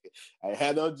 Okay. I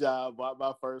had no job, bought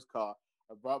my first car.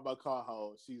 I brought my car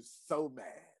home. She's so mad.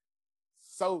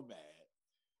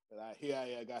 That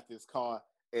I got this car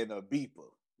and a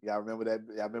beeper. Y'all remember that?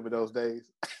 Y'all remember those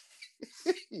days?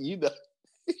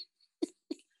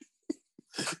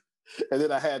 And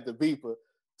then I had the beeper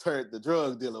turn the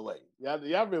drug dealer away. Y'all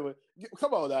remember?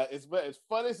 Come on now. As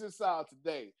funny as it sounds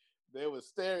today, there were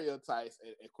stereotypes,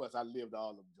 and of course I lived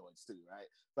all them joints too, right?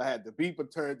 So I had the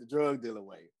beeper turn the drug dealer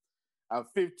away. I'm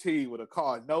 15 with a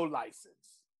car, no license.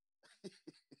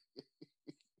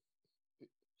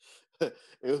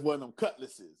 It was one of them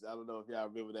cutlasses. I don't know if y'all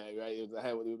remember that, right? I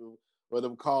had one of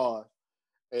them cars,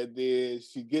 and then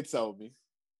she gets on me,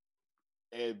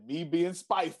 and me being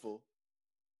spiteful,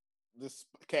 this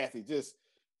Kathy just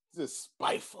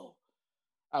spiteful.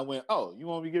 I went, oh, you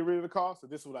want me to get rid of the car? So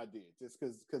this is what I did, just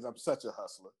because I'm such a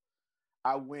hustler.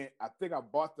 I think I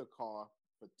bought the car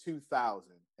for $2,000,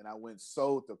 and I went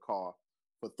sold the car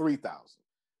for $3,000,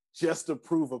 just to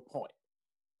prove a point,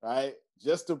 right?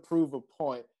 Just to prove a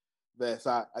point that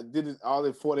I did it all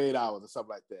in 48 hours or something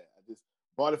like that. I just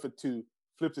bought it for $2,000,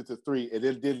 flipped it to $3,000, and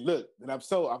it didn't look. And I'm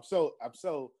so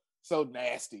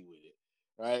nasty with it,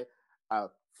 right? I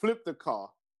flipped the car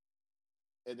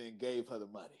and then gave her the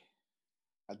money.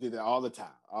 I did it all the time,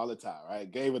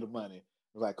 right? Gave her the money.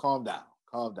 I was like, calm down.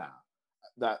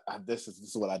 This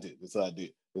is what I did. This is what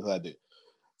I did.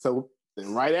 So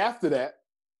then right after that,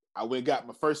 I went and got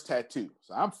my first tattoo.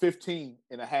 So I'm 15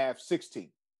 and a half,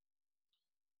 16.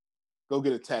 Go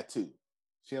get a tattoo.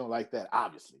 She don't like that,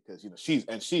 obviously, because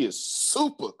she is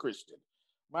super Christian.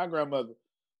 My grandmother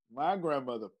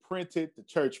printed the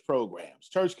church programs.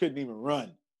 Church couldn't even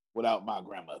run without my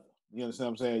grandmother. You understand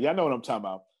what I'm saying? Y'all know what I'm talking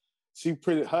about. She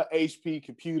printed her HP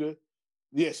computer.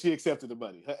 Yeah, she accepted the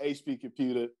money. Her HP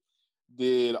computer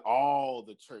did all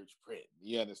the church print.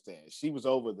 You understand? She was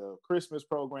over the Christmas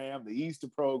program, the Easter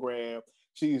program.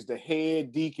 She was the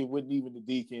head deacon, wasn't even the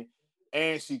deacon,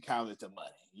 and she counted the money.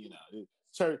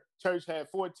 Church had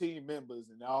 14 members,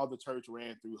 and all the church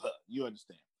ran through her. You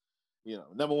understand?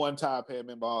 Number one top head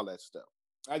member, all that stuff.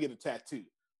 I get a tattoo.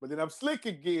 But then I'm slick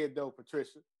again, though,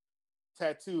 Patricia.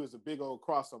 Tattoo is a big old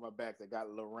cross on my back that got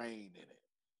Lorraine in it.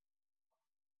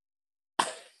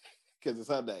 Because it's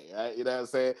her name, right? You know what I'm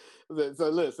saying? So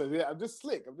listen, I'm just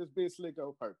slick. I'm just being slick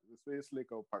on purpose.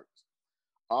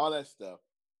 All that stuff.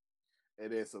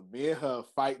 And then so me and her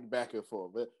fighting back and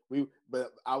forth.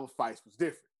 But our fights was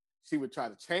different. She would try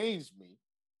to change me,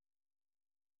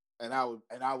 and I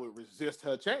would resist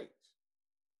her change.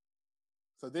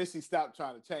 So then she stopped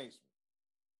trying to change me.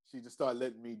 She just started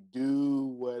letting me do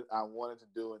what I wanted to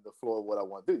do in the floor of what I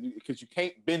want to do. Because you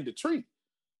can't bend a tree.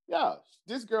 Yeah,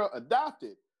 this girl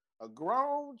adopted a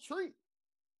grown tree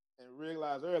and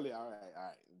realized early, all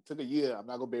right. It took a year. I'm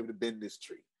not going to be able to bend this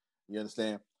tree. You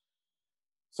understand?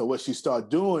 So what she started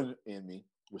doing in me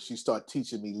was she started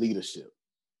teaching me leadership.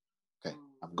 Okay,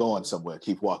 I'm going somewhere.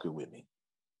 Keep walking with me.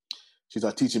 She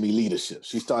started teaching me leadership.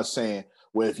 She started saying,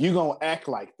 well, if you're going to act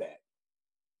like that,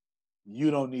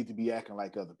 you don't need to be acting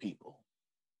like other people.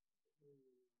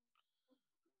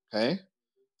 Okay?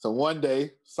 So one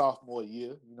day, sophomore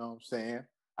year, you know what I'm saying?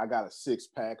 I got a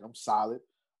 6-pack. I'm solid.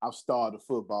 I've started a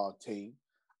football team.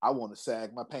 I want to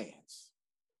sag my pants.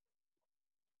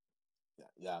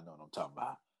 Y'all know what I'm talking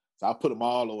about. So I put them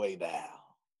all the way down.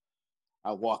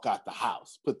 I walk out the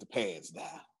house, put the pants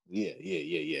down. Yeah.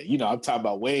 I'm talking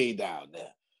about way down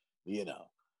there,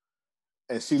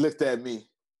 And she looked at me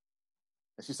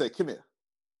and she said, come here.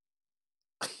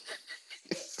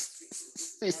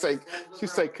 She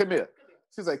said, come here.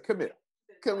 She's like, come here.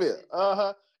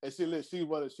 Uh-huh. And she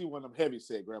one of them heavy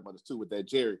set grandmothers too, with that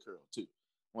Jerry curl too.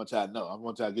 I want y'all to know. I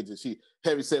want y'all to get to she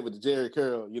heavy set with the Jerry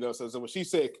curl, So when she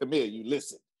said, come here, you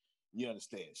listen. You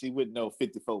understand? She wouldn't know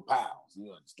 54 pounds.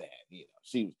 You understand?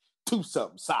 She was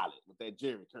 2-something solid with that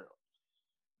Jerry curl.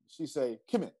 She say,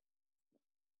 "Come here.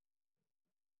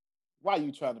 Why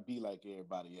you trying to be like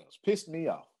everybody else? Pissed me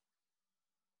off."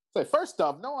 Say, first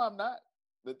off, no, I'm not.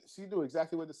 But she knew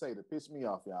exactly what to say to piss me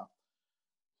off, y'all.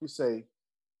 She say,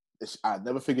 I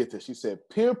never forget this. She said,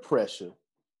 "Peer pressure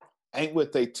ain't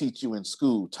what they teach you in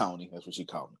school, Tony." That's what she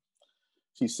called me.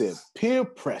 She said, "Peer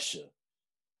pressure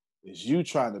is you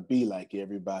trying to be like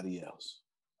everybody else."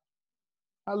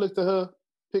 I looked at her,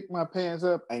 picked my pants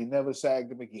up, ain't never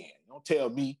sagged them again. Don't tell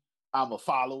me I'm a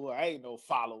follower. I ain't no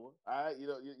follower. All right, you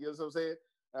know what I'm saying?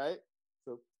 All right,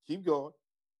 so keep going.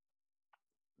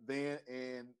 Then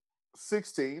in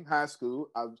 16, high school,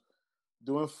 I was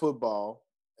doing football,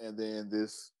 and then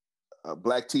this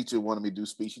black teacher wanted me to do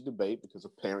speech and debate because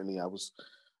apparently I was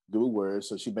good with words,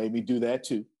 so she made me do that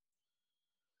too.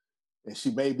 And she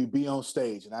made me be on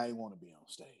stage, and I didn't want to be on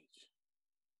stage.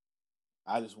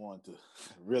 I just wanted to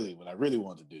what I really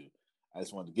wanted to do, I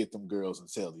just wanted to get them girls and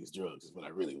sell these drugs is what I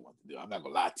really want to do. I'm not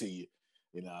gonna lie to you.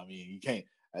 You know, I mean, you can't.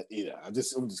 I'm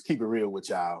just keep it real with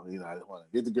y'all. You know, I just want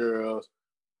to get the girls,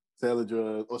 sell the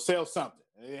drugs, or sell something.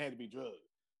 And it had to be drugs.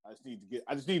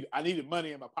 I needed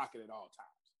money in my pocket at all times.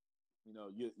 You know,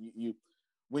 you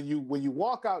when you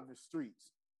walk out in the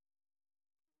streets,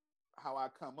 how I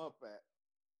come up at,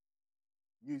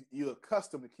 you're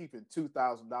accustomed to keeping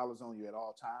 $2,000 on you at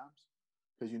all times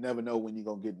because you never know when you're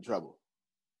gonna get in trouble.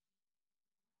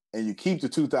 And you keep the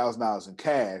 $2,000 in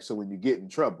cash, so when you get in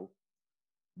trouble,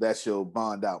 that's your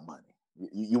bond out money.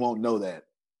 You won't know that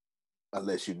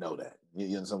unless you know that. You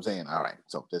know what I'm saying? All right.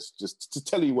 So that's just to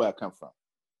tell you where I come from.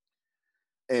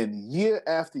 And year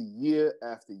after year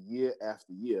after year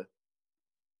after year,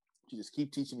 she just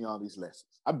keep teaching me all these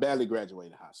lessons. I barely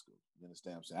graduated high school. You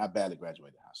understand what I'm saying? I barely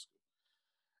graduated high school.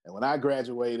 And when I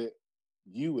graduated,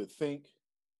 you would think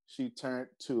she turned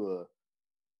to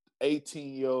a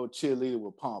 18-year-old cheerleader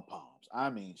with pom-poms. I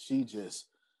mean,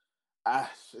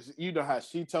 you know how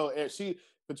she told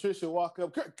Patricia walk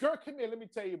up, girl, come here, let me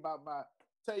tell you about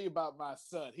my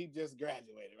son. He just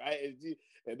graduated, right?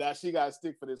 And now she got to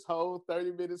stick for this whole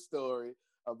 30-minute story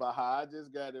about how I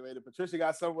just graduated. Patricia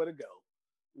got somewhere to go,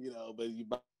 you know, but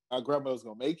my grandmother's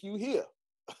gonna make you hear,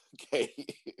 okay,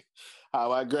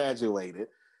 how I graduated.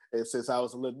 And since I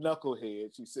was a little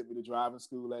knucklehead, she sent me to driving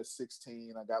school at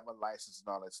 16. I got my license and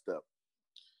all that stuff.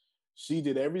 She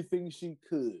did everything she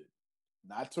could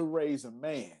not to raise a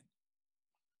man,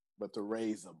 but to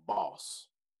raise a boss.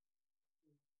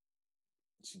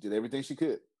 She did everything she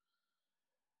could.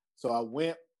 So I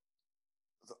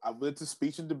went to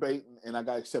speech and debate, and I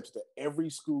got accepted to every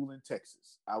school in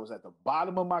Texas. I was at the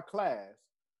bottom of my class,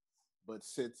 but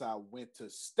since I went to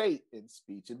state in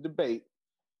speech and debate,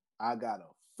 I got a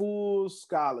full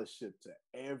scholarship to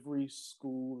every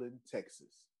school in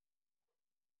Texas.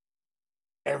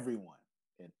 Everyone.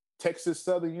 And Texas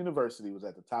Southern University was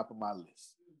at the top of my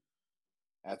list.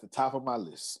 At the top of my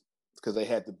list, because they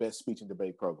had the best speech and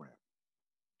debate program.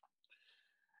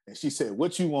 And she said,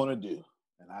 "What you want to do?"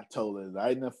 And I told her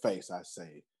right in the face, I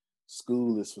say,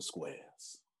 "School is for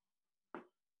squares."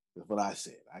 That's what I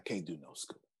said. I can't do no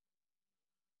school.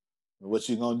 "Well, what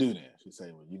you gonna do then?" She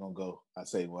said, "Well, you gonna go." I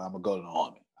say, "Well, I'm gonna go to the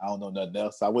Army. I don't know nothing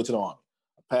else." So I went to the Army.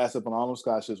 I passed up on all those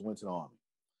scholarships, went to the Army.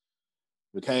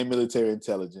 Became military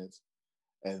intelligence.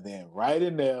 And then right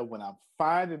in there, when I'm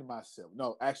finding myself,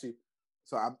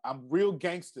 so I'm real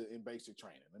gangster in basic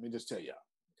training. Let me just tell y'all,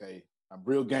 okay? I'm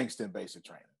real gangster in basic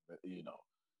training. You know,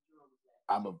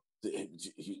 I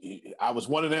was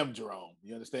one of them, Jerome.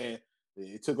 You understand?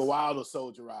 It took a while to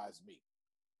soldierize me.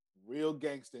 Real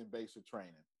gangster in basic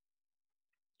training.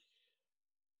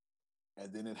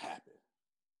 And then it happened.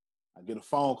 I get a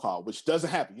phone call, which doesn't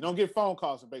happen. You don't get phone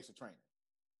calls in basic training.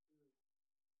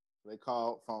 They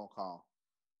called, phone call.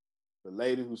 The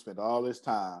lady who spent all this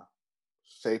time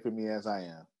shaping me as I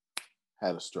am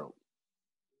had a stroke.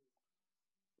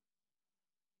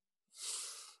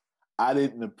 I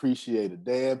didn't appreciate a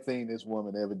damn thing this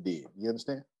woman ever did. You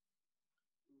understand?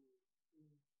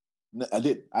 No, I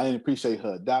didn't. I didn't appreciate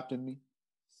her adopting me.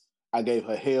 I gave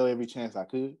her hell every chance I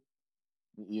could.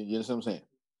 You understand what I'm saying?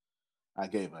 I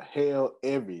gave her hell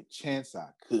every chance I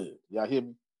could. Y'all hear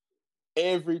me?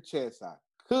 Every chance I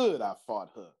could, I fought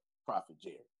her, Prophet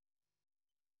Jerry.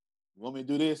 You want me to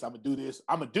do this? I'm going to do this.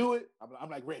 I'm going to do it. I'm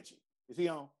like Reggie. Is he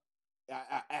on?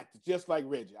 I act just like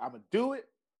Reggie. I'm going to do it,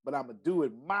 but I'm going to do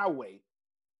it my way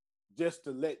just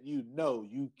to let you know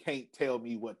you can't tell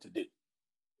me what to do.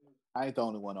 I ain't the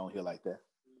only one on here like that.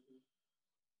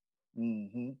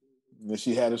 Mm-hmm. And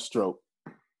she had a stroke.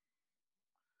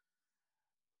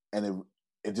 And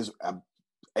it just, I'm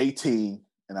 18,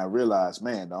 And I realized,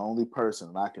 man, the only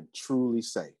person I can truly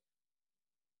say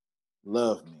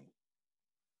loved me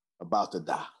about to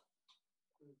die.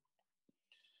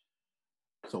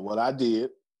 So what I did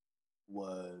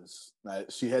was,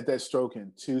 she had that stroke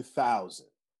in 2000.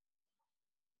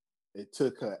 It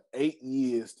took her 8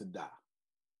 years to die.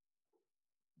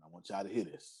 I want y'all to hear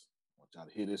this. I want y'all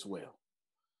to hear this well.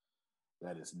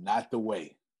 That is not the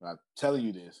way. I'm telling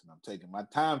you this, and I'm taking my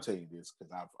time telling you this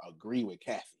because I agree with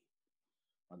Kathy.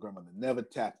 My grandmother never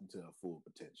tapped into her full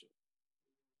potential.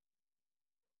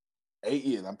 8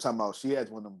 years. I'm talking about she had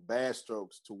one of them bad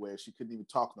strokes to where she couldn't even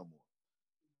talk no more.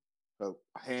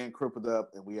 Her hand crippled up,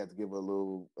 and we had to give her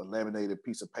a laminated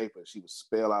piece of paper. She would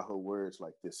spell out her words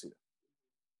like this here.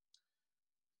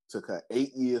 Took her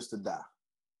 8 years to die.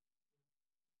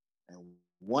 And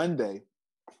one day,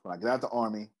 when I get out the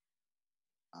Army,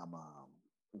 I'm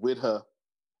with her,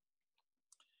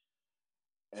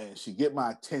 and she get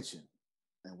my attention,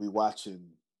 and we watching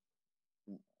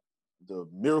the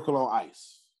Miracle on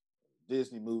Ice,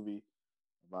 Disney movie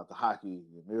about the hockey,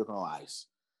 the Miracle on Ice.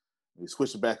 We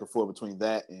switched back and forth between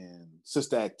that and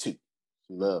Sister Act 2.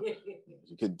 She loved it.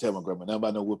 She couldn't tell my grandma nothing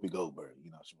about no Whoopi Goldberg.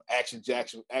 You know, she Action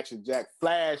Jack,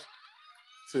 Flash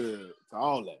to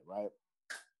all that, right?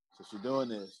 So she's doing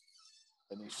this.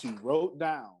 And then she wrote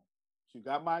down, she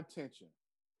got my attention,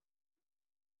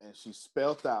 and she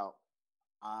spelled out,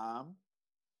 I'm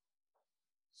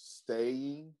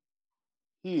staying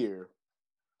here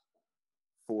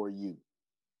for you.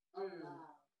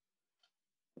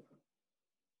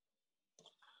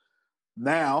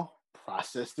 Now,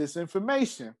 process this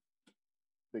information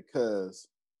because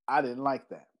I didn't like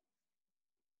that.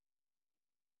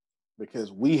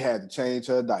 Because we had to change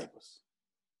her diapers.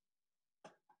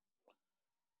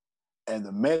 And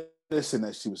the medicine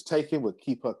that she was taking would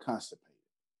keep her constipated.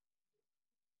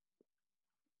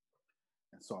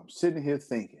 And so I'm sitting here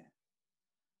thinking,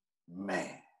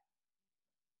 man,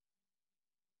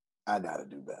 I got to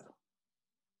do better.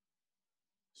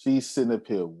 She's sitting up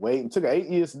here waiting. It took her 8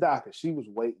 years to die because she was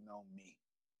waiting on me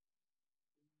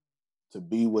to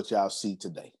be what y'all see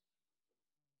today.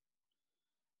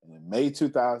 And in May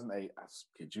 2008, I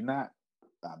kid you not,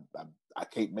 I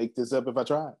can't make this up if I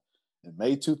try. In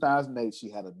May 2008, she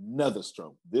had another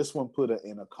stroke. This one put her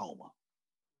in a coma.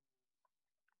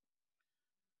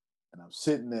 And I'm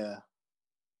sitting there,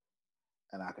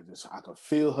 and I could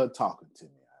feel her talking to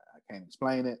me. I can't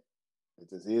explain it. It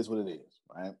just is what it is,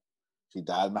 right? She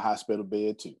died in the hospital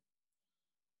bed too,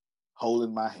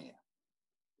 holding my hand.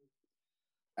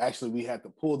 Actually, we had to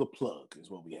pull the plug is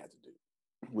what we had to do.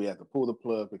 We had to pull the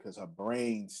plug because her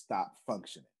brain stopped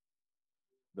functioning.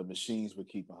 The machines were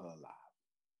keeping her alive.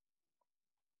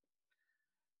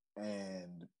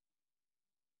 And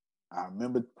I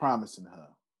remember promising her,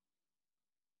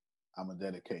 I'm going to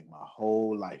dedicate my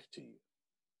whole life to you.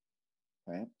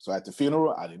 Okay? So at the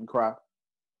funeral, I didn't cry.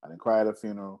 I didn't cry at her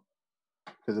funeral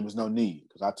because there was no need,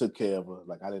 because I took care of her.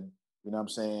 Like, I didn't, you know what I'm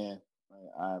saying?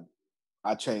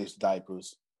 I changed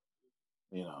diapers.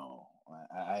 You know,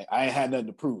 I ain't had nothing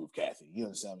to prove, Kathy. You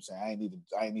understand what I'm saying? I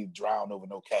ain't need to drown over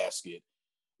no casket.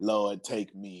 Lord,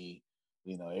 take me.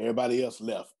 You know, everybody else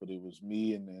left, but it was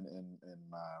me and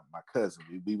my cousin.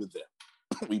 We were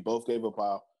there. We both gave up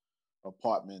our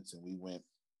apartments and we went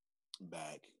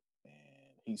back. And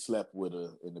he slept with her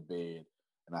in the bed,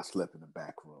 and I slept in the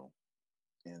back room.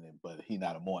 But he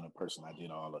not a morning person. I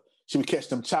did all of. She would catch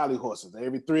them Charlie horses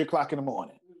every 3 o'clock in the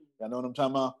morning. Y'all know what I'm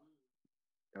talking about?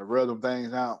 I rub them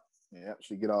things out. Yeah,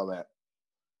 she get all that.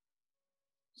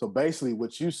 So basically,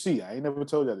 what you see, I ain't never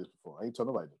told y'all this before. I ain't told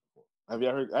nobody this before. Have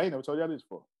y'all heard? I ain't never told y'all this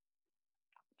before.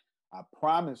 I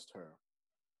promised her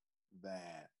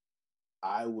that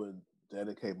I would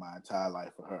dedicate my entire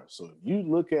life for her. So if you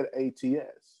look at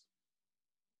ATS,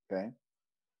 okay,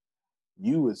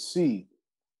 you would see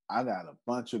I got a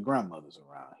bunch of grandmothers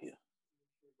around here.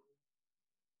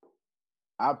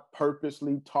 I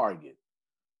purposely target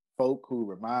folk who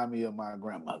remind me of my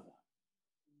grandmother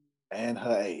and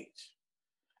her age.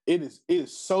 It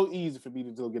is so easy for me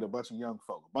to go get a bunch of young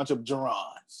folk, a bunch of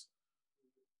Gerons.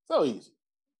 So easy.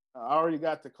 I already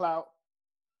got the clout.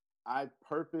 I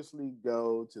purposely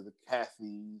go to the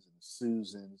Kathys and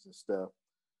Susans and stuff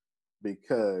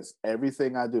because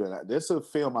everything I do, and there's a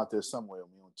film out there somewhere on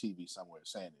TV somewhere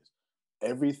saying this.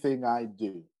 Everything I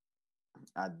do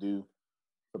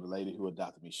for the lady who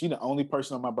adopted me. She's the only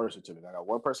person on my birth certificate. I got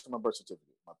one person on my birth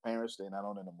certificate. My parents, they're not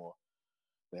on it anymore.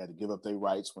 They had to give up their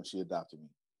rights when she adopted me.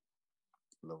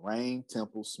 Lorraine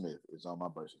Temple Smith is on my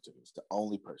birth certificate. It's the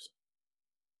only person.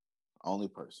 Only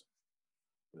person.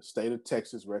 The state of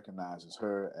Texas recognizes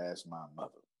her as my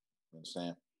mother. You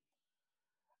understand?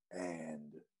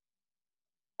 And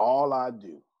all I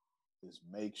do is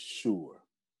make sure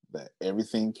that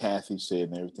everything Kathy said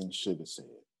and everything Sugar said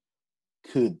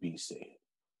could be said.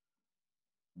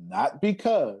 Not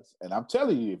because, and I'm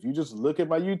telling you, if you just look at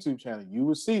my YouTube channel, you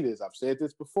will see this. I've said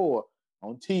this before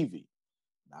on TV.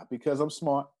 Not because I'm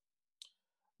smart,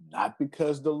 not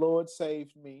because the Lord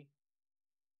saved me,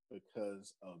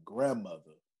 because a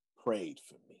grandmother prayed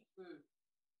for me.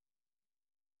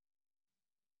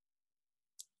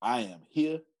 I am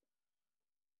here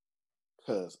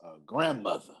because a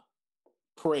grandmother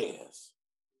prayers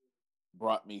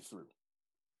brought me through.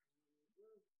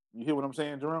 You hear what I'm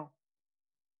saying, Jerome?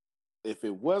 If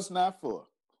it was not for,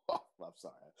 I'm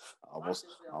sorry, I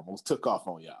almost took off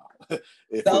on y'all.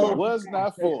 If it was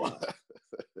not for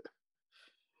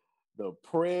the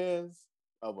prayers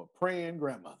of a praying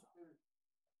grandmother,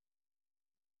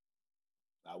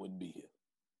 I wouldn't be here.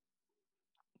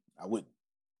 I wouldn't.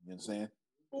 You understand?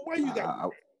 Well, why you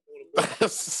got? I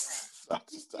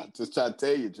just trying to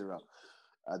tell you, Jerome.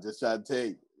 I just trying to tell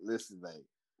you. Listen, man.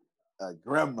 A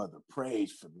grandmother prayed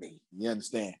for me. You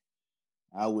understand?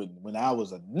 I wouldn't. When I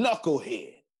was a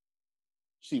knucklehead,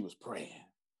 she was praying.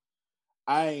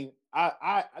 I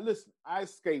listen. I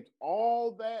escaped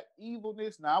all that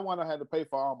evilness. Now I want to have to pay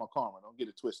for all my karma. Don't get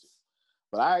it twisted.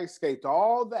 But I escaped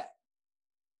all that.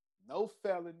 No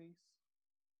felonies.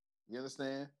 You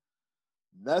understand?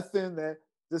 Nothing that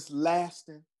just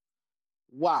lasting.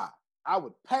 Why? I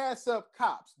would pass up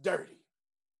cops dirty.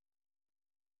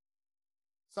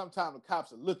 Sometimes the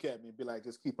cops would look at me and be like,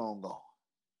 just keep on going.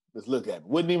 Just look at me.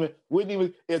 Wouldn't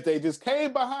even, if they just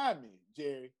came behind me,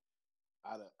 Jerry,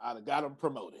 I'd have got them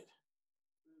promoted.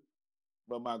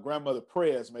 But my grandmother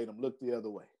prayers made them look the other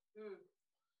way.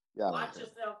 Watch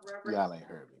yourself, Reverend. Y'all ain't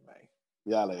heard me, man.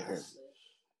 Y'all ain't heard me.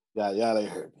 Y'all ain't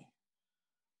heard me.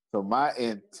 So my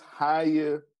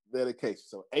entire dedication.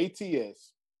 So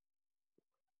ATS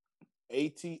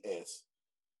is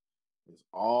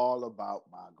all about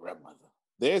my grandmother.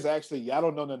 There's actually, y'all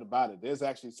don't know nothing about it. There's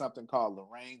actually something called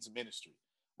Lorraine's Ministry.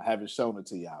 I haven't shown it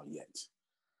to y'all yet.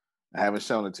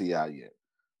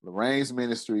 Lorraine's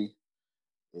Ministry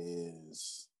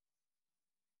is,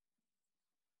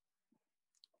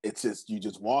 it's just, you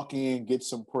just walk in, get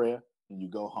some prayer, and you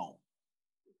go home.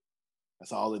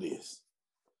 That's all it is.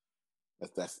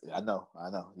 That's I know.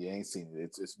 You ain't seen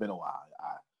it. It's been a while.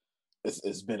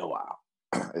 It's been a while.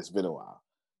 It's been a while.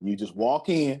 You just walk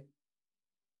in.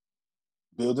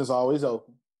 Building's always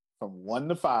open from 1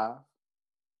 to 5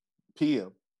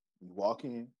 p.m. You walk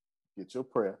in, get your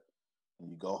prayer, and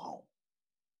you go home.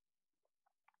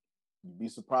 You'd be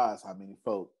surprised how many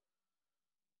folk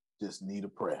just need a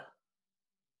prayer.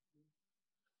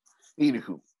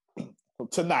 Anywho, so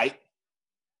tonight,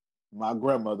 my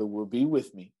grandmother will be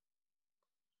with me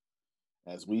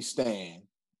as we stand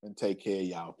and take care of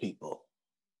y'all people.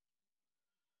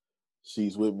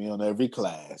 She's with me on every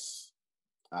class.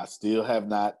 I still have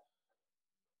not,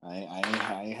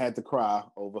 I ain't had to cry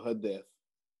over her death.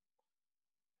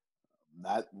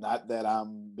 Not that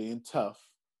I'm being tough.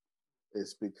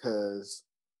 It's because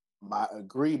my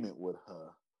agreement with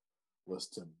her was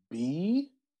to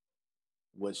be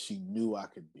what she knew I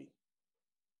could be.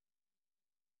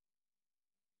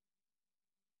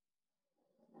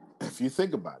 If you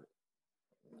think about it,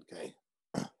 okay.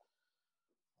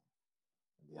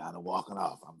 Yana walking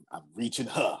off. I'm reaching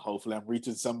her. Hopefully I'm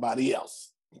reaching somebody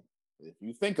else. If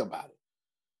you think about it,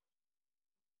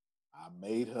 I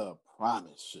made her a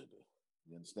promise, Sugar.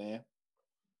 You understand?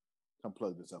 Come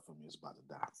plug this up for me. It's about to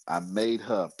die. I made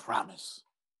her a promise.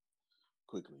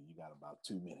 Quickly, you got about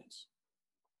 2 minutes.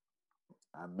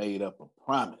 I made up a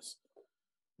promise.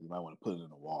 You might want to put it in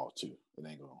the wall too. It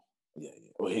ain't gonna. Yeah.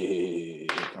 Oh, hey,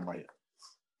 come right here.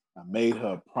 I made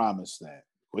her a promise that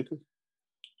quickly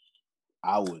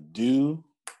I would do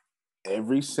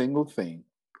every single thing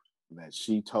that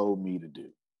she told me to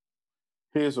do.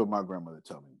 Here's what my grandmother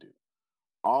told me to do.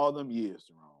 All them years,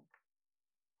 Jerome.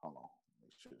 Hold on.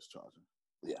 Make sure it's charging.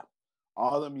 Yeah.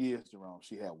 All them years, Jerome,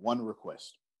 she had one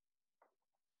request.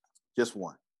 Just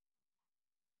one.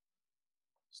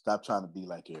 Stop trying to be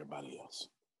like everybody else.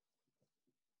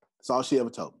 That's all she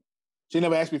ever told me. She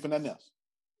never asked me for nothing else.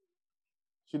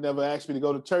 She never asked me to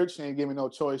go to church. She ain't give me no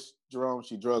choice, Jerome.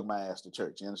 She drugged my ass to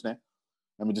church. You understand?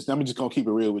 I'm just gonna keep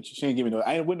it real with you. She ain't give me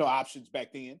I ain't with no options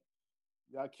back then.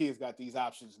 Y'all kids got these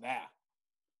options now.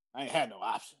 I ain't had no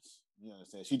options. You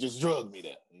understand? She just drugged me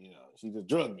there. She just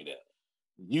drugged me there.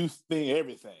 Youth thing,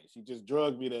 everything. She just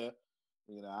drugged me there.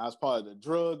 I was part of the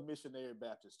Drug Missionary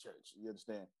Baptist Church. You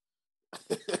understand?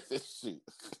 Shoot.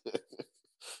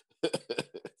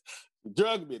 She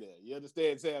drugged me there. You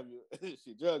understand, Samuel?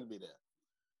 She drugged me there.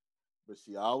 But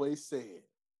she always said,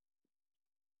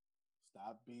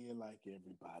 Stop being like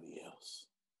everybody else.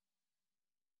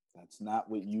 That's not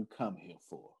what you come here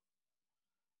for.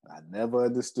 I never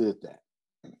understood that.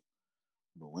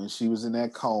 But when she was in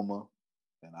that coma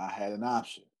and I had an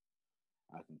option,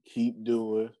 I can keep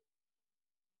doing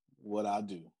what I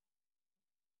do,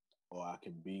 or I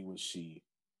can be what she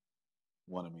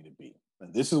wanted me to be.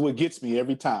 And this is what gets me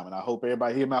every time. And I hope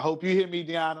everybody hear me. I hope you hear me,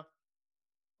 Deanna.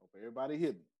 Hope everybody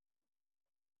hear me.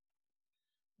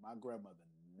 My grandmother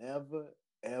never,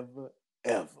 ever,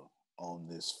 ever on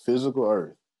this physical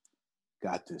earth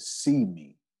got to see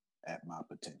me at my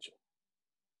potential.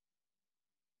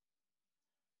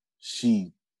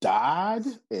 She died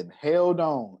and held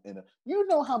on. And you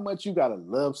know how much you got to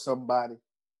love somebody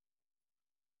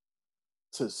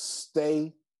to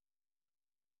stay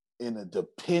in a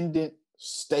dependent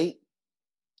state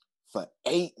for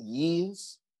 8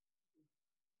 years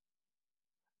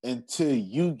until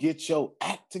you get your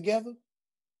act together?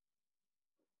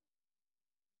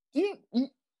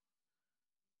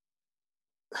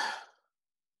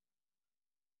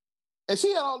 And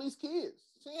she had all these kids.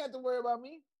 She didn't have to worry about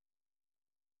me.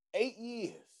 8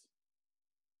 years.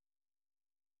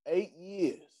 8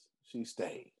 years she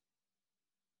stayed.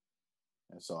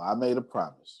 And so I made a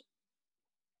promise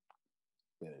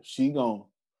that if she gonna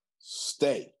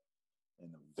stay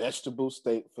in the vegetable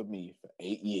state for me for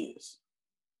 8 years,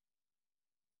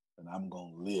 then I'm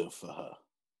gonna live for her.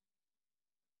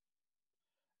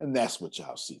 And that's what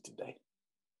y'all see today.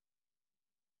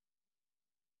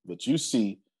 But you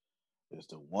see is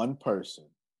the one person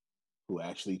who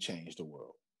actually changed the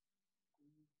world.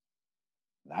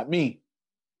 Not me,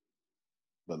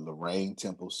 but Lorraine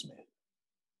Temple Smith.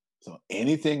 So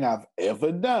anything I've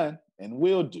ever done and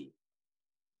will do,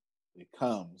 it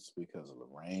comes because of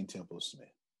Lorraine Temple Smith.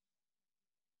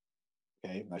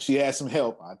 Okay, now she had some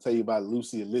help. I'll tell you about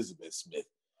Lucy Elizabeth Smith.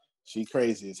 She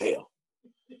crazy as hell.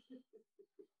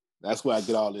 That's where I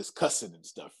get all this cussing and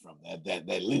stuff from.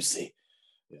 That Lucy.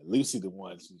 Yeah, Lucy the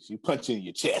one, she punch you in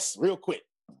your chest real quick.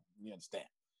 You understand?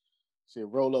 She'll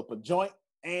roll up a joint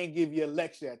and give you a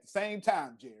lecture at the same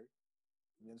time, Jerry.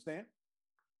 You understand?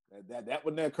 That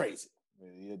one there crazy.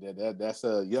 That's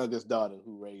her youngest daughter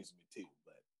who raised me too.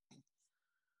 But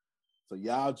so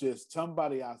y'all just,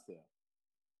 somebody out there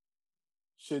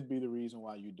should be the reason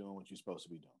why you're doing what you're supposed to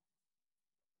be doing.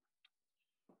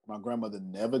 My grandmother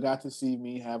never got to see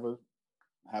me have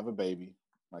a baby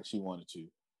like she wanted to.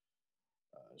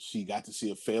 She got to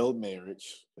see a failed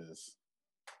marriage because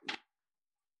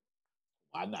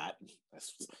why not?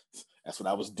 That's what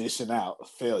I was dishing out, a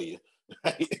failure.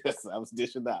 Right? That's what I was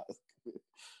dishing out.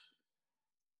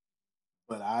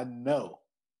 But I know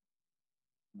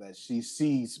that she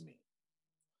sees me.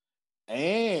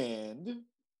 And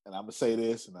I'm going to say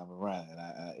this and I'm going to run.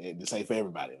 And this ain't for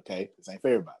everybody, okay? This ain't for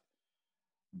everybody.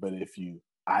 But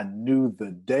I knew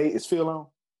the day, is Phil on?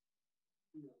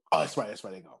 Oh, that's right,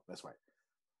 there you go. That's right.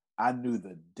 I knew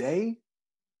the day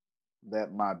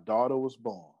that my daughter was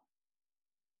born,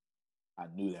 I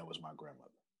knew that was my grandmother.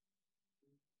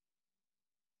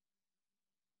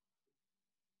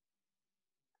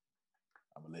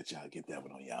 I'm going to let y'all get that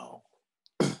one on y'all.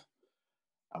 I'm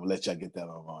going to let y'all get that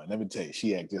on. Let me tell you,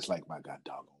 she act just like my god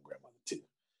doggone grandmother too.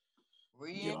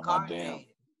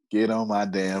 Get on my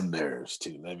damn nerves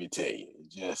too. Let me tell you,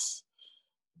 just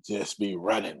be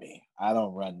running me. I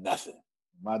don't run nothing.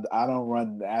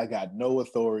 I got no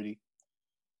authority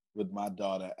with my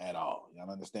daughter at all. Y'all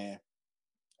understand?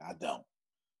 I don't.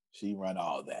 She run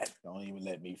all that. Don't even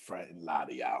let me front and lie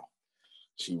to y'all.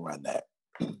 She run that.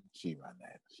 She run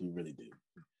that. She really do.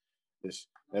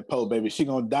 That poor baby, she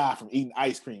gonna die from eating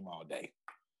ice cream all day.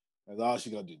 That's all she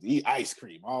gonna do. Eat ice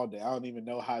cream all day. I don't even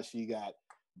know how she got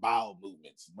bowel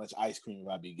movements. As much ice cream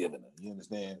I be giving her. You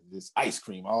understand? This ice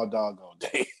cream all doggone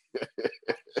day.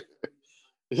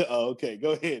 Oh, okay,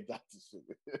 go ahead, Dr.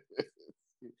 Sugar.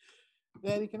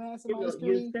 Daddy, can I have some ice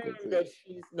cream? You're saying that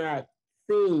she's not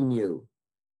seeing you.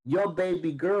 Your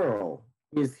baby girl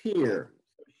is here.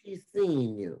 She's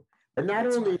seeing you. But not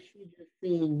only is she just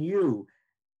seeing you,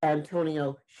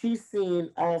 Antonio, she's seeing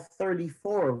all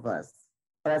 34 of us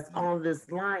that's on this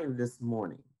line this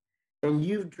morning. And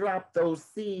you've dropped those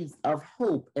seeds of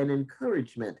hope and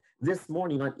encouragement this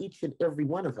morning on each and every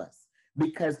one of us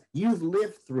because you've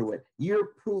lived through it. You're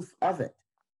proof of it.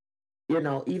 You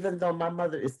know, even though my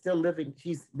mother is still living,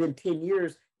 she's been 10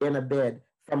 years in a bed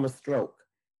from a stroke.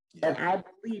 Yeah. And I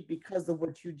believe because of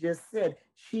what you just said,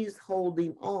 she's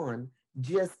holding on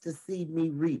just to see me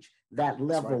reach that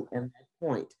level and that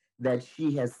point that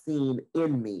she has seen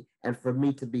in me and for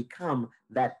me to become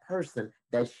that person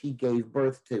that she gave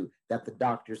birth to, that the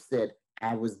doctor said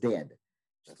I was dead.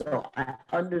 So I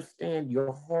understand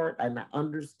your heart and I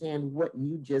understand what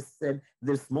you just said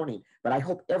this morning. But I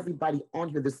hope everybody on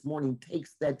here this morning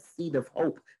takes that seed of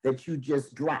hope that you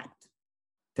just dropped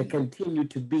to continue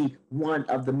to be one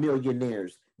of the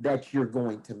millionaires that you're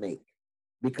going to make.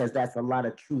 Because that's a lot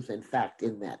of truth and fact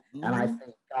in that. And I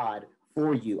thank God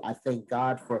for you. I thank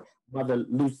God for Mother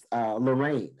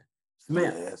Lorraine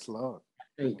Smith. Yes, Lord.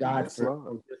 Thank God Yes, for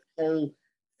Lord. this whole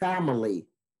family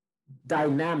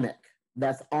dynamic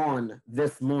that's on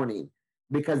this morning,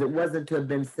 because it wasn't to have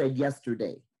been said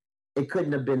yesterday. It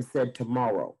couldn't have been said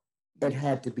tomorrow. It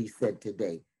had to be said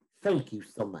today. Thank you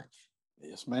so much.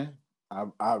 Yes, ma'am.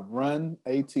 I run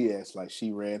ATS like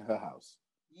she ran her house.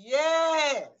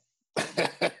 Yes.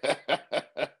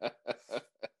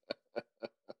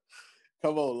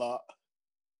 Come on, Locke.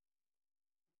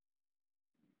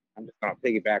 I'm just gonna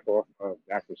piggyback off of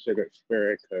Dr. Sugar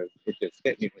Spirit because it just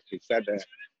hit me when she said that.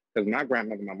 Because my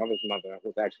grandmother, my mother's mother,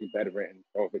 was actually bedridden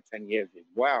for over 10 years as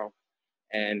well.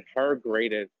 And her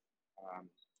greatest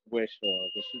wish, or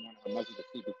what she wanted her mother to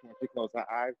see before she closed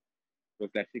her eyes, was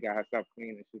that she got herself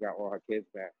clean and she got all her kids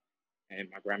back. And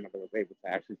my grandmother was able to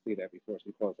actually see that before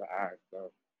she closed her eyes.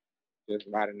 So just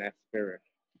riding that spirit.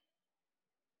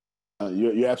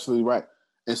 You're absolutely right.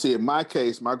 And see, in my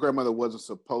case, my grandmother wasn't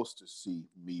supposed to see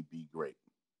me be great.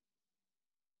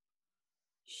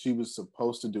 She was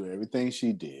supposed to do everything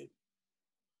she did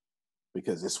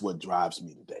because it's what drives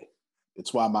me today.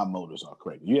 It's why my motives are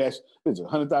correct. You ask, there's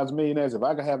 100,000 millionaires. If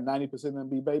I could have 90% of them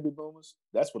be baby boomers,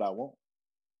 that's what I want.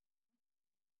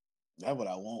 That's what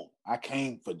I want. I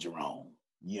came for Jerome.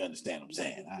 You understand what I'm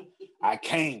saying? I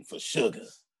came for Sugar.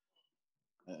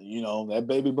 That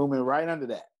baby booming right under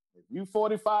that. If you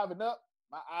 45 and up,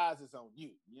 my eyes is on you.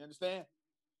 You understand?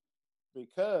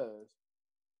 Because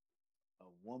a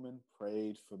woman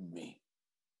prayed for me.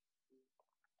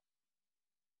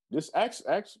 Just ask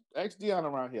Deanna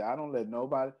around here. I don't let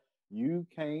nobody. You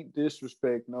can't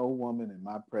disrespect no woman in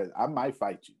my presence. I might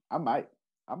fight you. I might.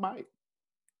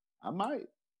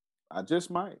 I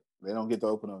just might. They don't get to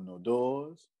open up no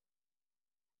doors.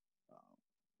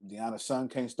 Deanna's son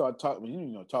can't start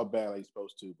talking. Talk bad like he's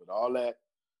supposed to. But all that,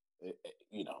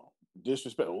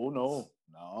 disrespect. Oh no,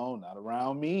 not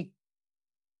around me.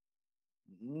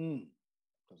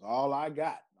 Because all I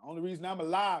got, the only reason I'm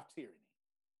alive, tyranny,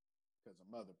 because a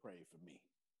mother prayed for me.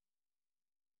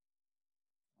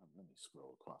 Let me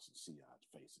scroll across and see y'all's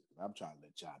faces. I'm trying to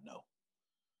let y'all know.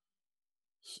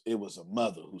 It was a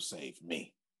mother who saved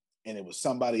me, and it was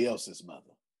somebody else's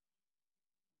mother.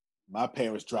 My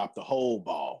parents dropped the whole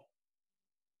ball,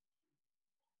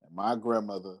 and my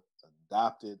grandmother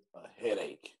adopted a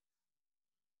headache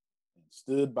and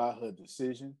stood by her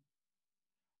decision,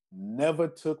 never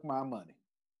took my money.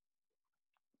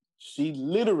 She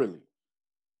literally,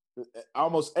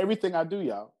 almost everything I do,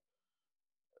 y'all,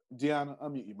 Deanna,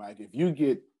 unmute your mic. If you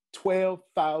get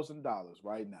 $12,000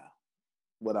 right now,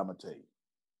 what I'm going to tell you?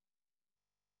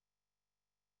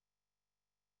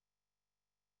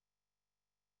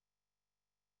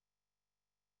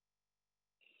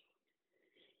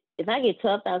 If I get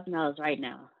 $12,000 right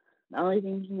now, the only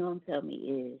thing you're gonna tell me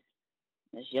is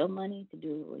that's your money to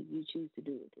do what you choose to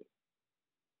do with it.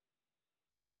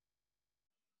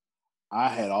 I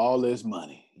had all this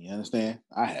money. You understand?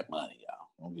 I had money, y'all.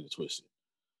 Don't get it twisted.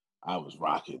 I was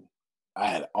rocking. I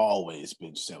had always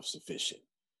been self-sufficient.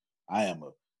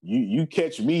 You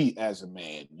catch me as a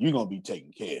man, you're gonna be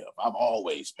taken care of. I've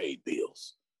always paid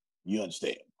bills. You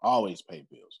understand? Always paid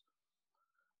bills.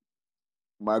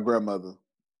 My grandmother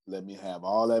let me have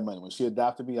all that money. When she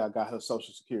adopted me, I got her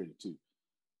Social Security too.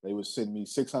 They would send me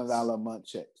 $600 a month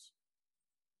checks.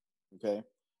 Okay?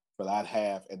 But I'd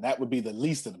have, and that would be the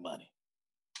least of the money.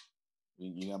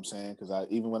 You know what I'm saying? Because I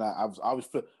was always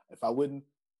if I wouldn't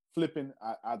flipping,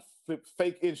 I'd flip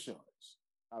fake insurance.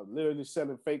 I was literally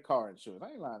selling fake car insurance. I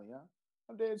ain't lying to y'all.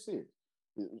 I'm dead serious.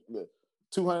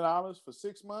 $200 for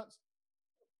 6 months,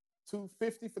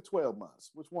 $250 for 12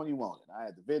 months. Which one you wanted? I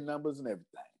had the VIN numbers and everything.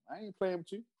 I ain't playing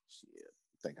with you. Shit,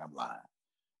 I think I'm lying.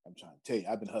 I'm trying to tell you,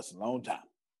 I've been hustling a long time.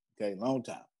 Okay, long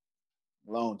time.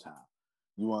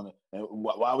 You want to?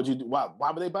 Why would you do? Why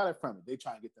would they buy that from me? They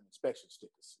try and get them inspection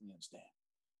stickers. You understand?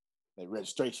 Their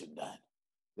registration done.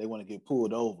 They want to get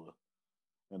pulled over.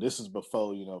 And this is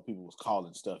before people was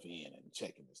calling stuff in and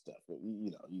checking and stuff. But,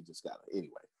 you just gotta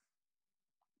anyway.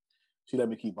 She let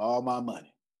me keep all my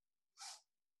money.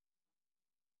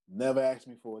 Never asked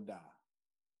me for a dime.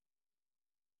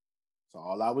 So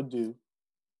all I would do,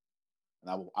 and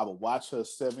I would watch her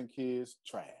 7 kids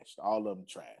trashed. All of them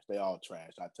trashed. They all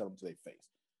trashed. I tell them to their face.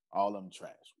 All of them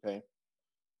trashed, okay?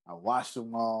 I watched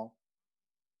them all,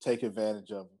 take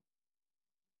advantage of them,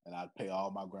 and I'd pay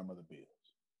all my grandmother bills.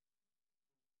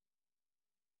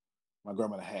 My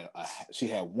grandmother she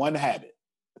had one habit.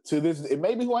 To this, it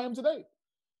made me who I am today.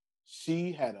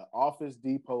 She had an Office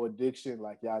Depot addiction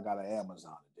like y'all got an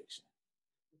Amazon addiction.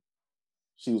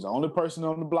 She was the only person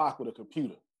on the block with a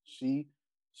computer. She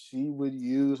would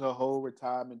use her whole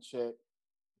retirement check.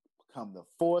 Come the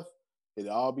 4th, it'd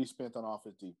all be spent on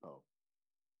Office Depot.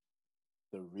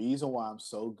 The reason why I'm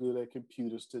so good at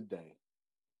computers today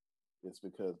is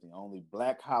because the only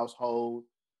black household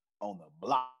on the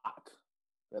block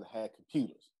that had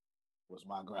computers was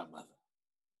my grandmother.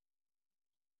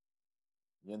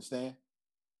 You understand?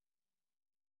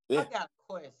 Yeah. I got a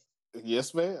question.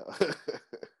 Yes, ma'am.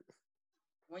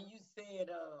 When you said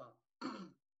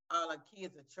all her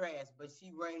kids are trash, but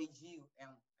she raised you and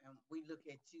we look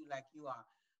at you like you are.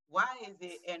 Why is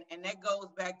it, and that goes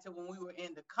back to when we were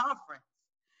in the conference,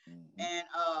 and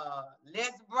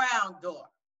Les Brown daughter,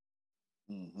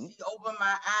 she opened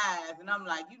my eyes, and I'm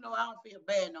like, I don't feel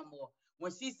bad no more.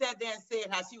 When she sat there and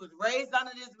said how she was raised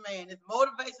under this man, this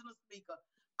motivational speaker,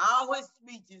 all his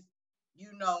speeches,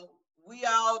 we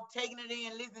all taking it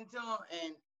in, listening to him,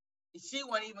 and she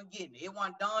wasn't even getting it. It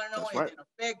wasn't dawning on her. It didn't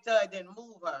affect her. It didn't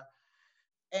move her.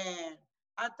 And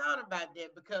I thought about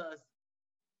that because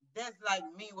that's like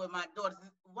me with my daughters.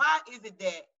 Why is it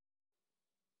that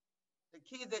the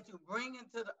kids that you bring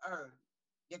into the earth,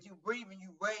 that you breathe and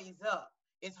you raise up,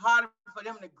 it's harder for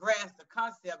them to grasp the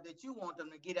concept that you want them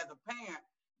to get as a parent.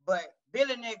 But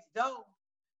Billy next door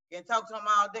can talk to them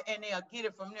all day and they'll get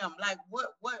it from them. Like,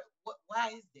 why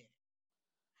is that?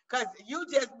 Because you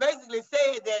just basically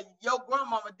said that your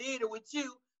grandmama did it with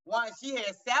you. One, she had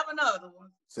 7 other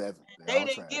ones. 7. They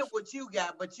didn't get what you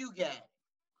got, but you got it.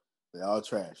 They all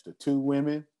trash. The 2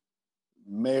 women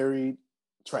married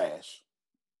trash.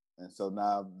 And so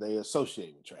now they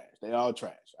associate with trash. They all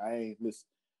trash. Listen,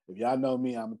 if y'all know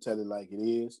me, I'm going to tell it like it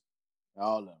is.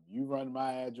 All of them. You run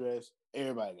my address,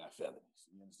 everybody got felonies.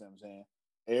 You understand what I'm saying?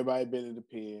 Everybody been in the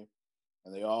pen.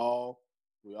 And we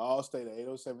all stayed at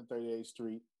 807 38th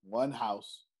Street, one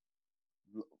house,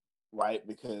 right?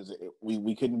 Because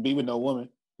we couldn't be with no woman.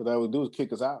 What they would do is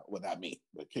kick us out. Well, not me,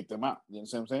 but kick them out. You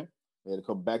understand what I'm saying? They had to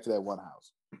come back to that one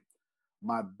house.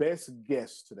 My best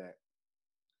guess to that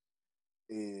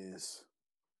is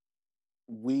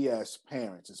we as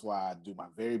parents, is why I do my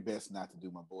very best not to do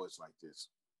my boys like this.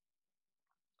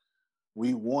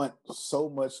 We want so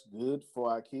much good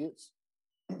for our kids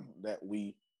that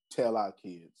we tell our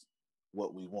kids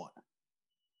what we want.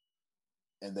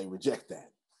 And they reject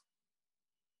that.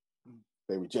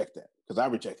 They reject that because I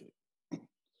rejected it.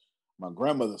 My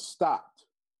grandmother stopped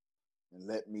and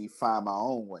let me find my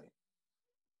own way.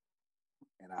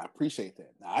 And I appreciate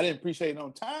that. Now, I didn't appreciate it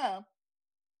on time.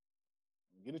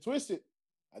 Get it twisted.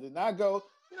 I did not go,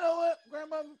 you know what,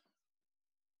 grandmother?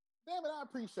 Damn it, I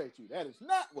appreciate you. That is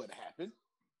not what happened.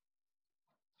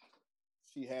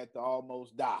 She had to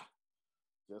almost die,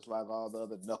 just like all the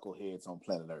other knuckleheads on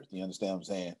planet Earth. You understand what I'm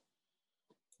saying?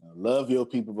 Now, love your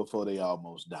people before they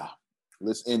almost die.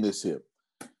 Let's end this here.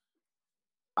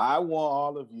 I want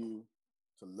all of you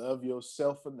to love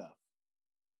yourself enough.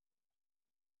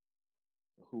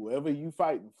 Whoever you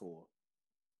fighting for,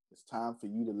 it's time for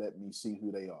you to let me see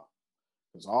who they are.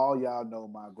 Because all y'all know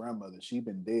my grandmother, she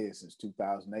been dead since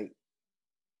 2008.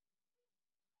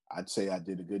 I'd say I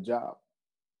did a good job.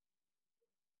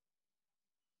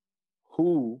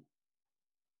 Who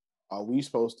are we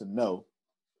supposed to know,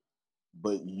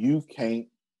 but you can't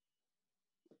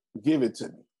give it to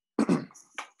me?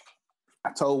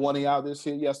 I told one of y'all this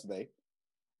here yesterday,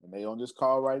 and they on this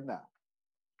call right now.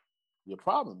 Your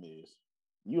problem is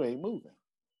you ain't moving.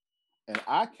 And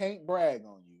I can't brag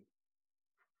on you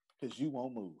because you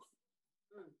won't move.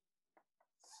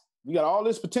 You got all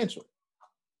this potential,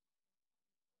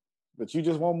 but you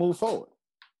just won't move forward.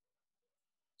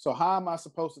 So how am I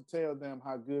supposed to tell them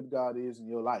how good God is in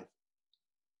your life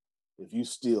if you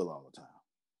steal all the time?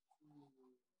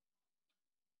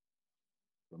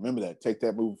 Remember that. Take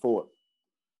that moving forward.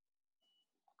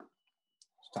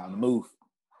 It's time to move.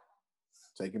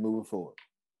 Take it moving forward.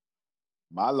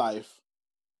 My life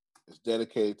is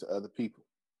dedicated to other people.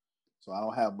 So I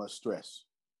don't have much stress.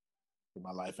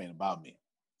 My life ain't about me.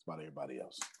 It's about everybody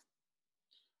else.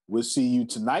 We'll see you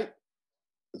tonight.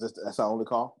 That's our only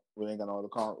call. We ain't got no other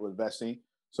call with vaccine.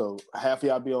 So half of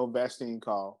y'all be on vaccine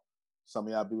call. Some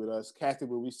of y'all be with us. Kathy,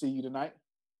 will we see you tonight?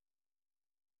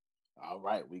 All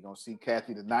right. We're going to see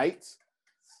Kathy tonight.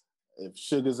 If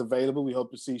Sugar's available, we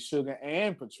hope to see Sugar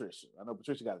and Patricia. I know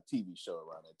Patricia got a TV show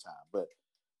around that time, but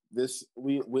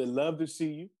we'd love to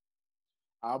see you.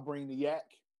 I'll bring the yak.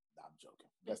 No, I'm joking.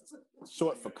 That's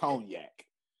short for cognac.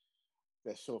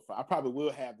 That's surefire. I probably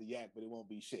will have the yak, but it won't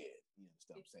be shed. You understand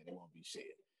what I'm saying? It won't be shed.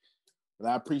 But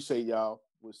I appreciate y'all.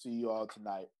 We'll see you all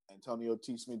tonight. Antonio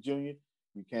T. Smith Jr.,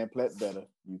 you can play it better.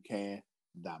 You can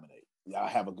dominate. Y'all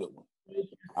have a good one.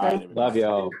 All right, everybody. Love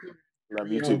y'all. Love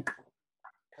you too.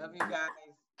 Love you guys.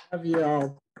 Love you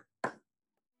all.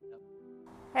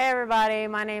 Hey everybody,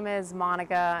 my name is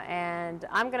Monica, and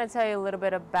I'm going to tell you a little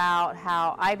bit about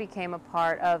how I became a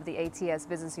part of the ATS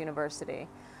Business University.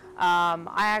 I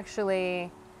actually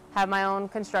have my own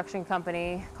construction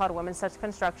company called Women's Touch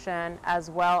Construction, as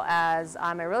well as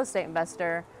I'm a real estate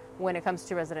investor when it comes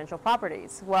to residential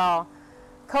properties. Well,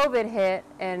 COVID hit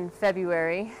in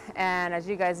February, and as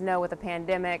you guys know, with the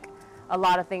pandemic, a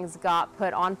lot of things got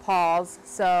put on pause,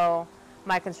 so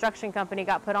my construction company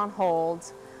got put on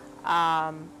hold.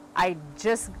 I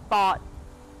just bought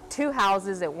 2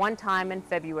 houses at one time in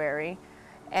February,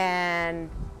 and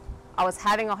I was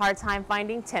having a hard time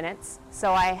finding tenants.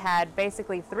 So I had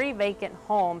basically 3 vacant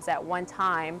homes at one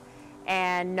time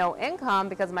and no income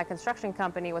because my construction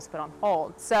company was put on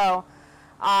hold. So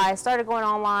I started going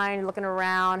online, looking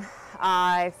around.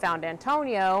 I found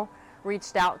Antonio,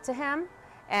 reached out to him,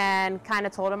 and kind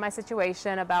of told him my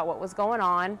situation about what was going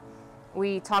on.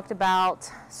 We talked about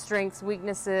strengths,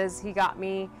 weaknesses. He got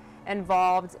me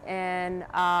involved in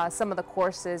some of the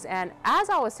courses. And as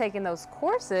I was taking those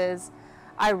courses,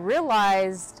 I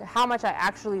realized how much I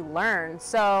actually learned.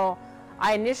 So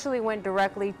I initially went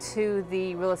directly to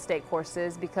the real estate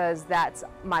courses because that's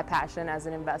my passion as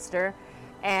an investor.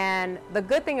 And the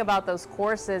good thing about those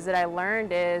courses that I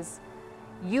learned is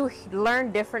you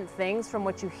learn different things from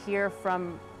what you hear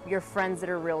from your friends that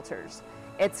are realtors.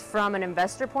 It's from an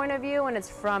investor point of view and it's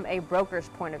from a broker's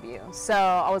point of view. So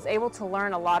I was able to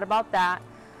learn a lot about that.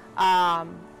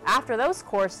 After those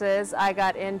courses, I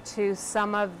got into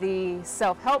some of the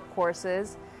self-help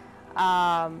courses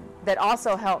that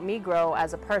also helped me grow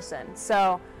as a person.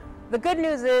 So the good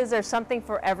news is there's something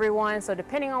for everyone. So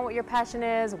depending on what your passion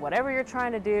is, whatever you're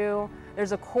trying to do,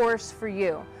 there's a course for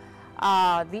you.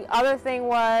 The other thing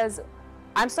was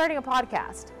I'm starting a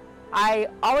podcast. I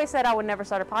always said I would never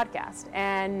start a podcast,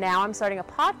 and now I'm starting a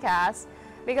podcast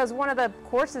because one of the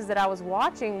courses that I was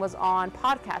watching was on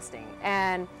podcasting,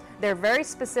 and they're very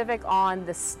specific on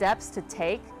the steps to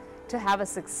take to have a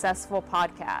successful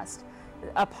podcast.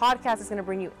 A podcast is going to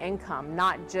bring you income,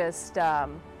 not just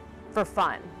for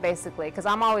fun, basically, because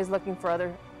I'm always looking for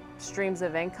other streams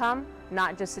of income,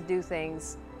 not just to do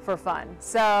things for fun.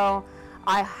 So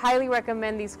I highly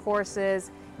recommend these courses.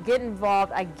 Get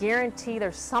involved. I guarantee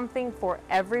there's something for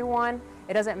everyone.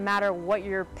 It doesn't matter what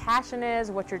your passion is,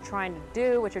 what you're trying to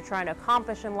do, what you're trying to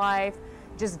accomplish in life.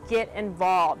 Just get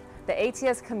involved. The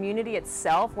ATS community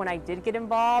itself, when I did get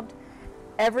involved,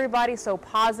 everybody's so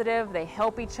positive. They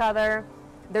help each other.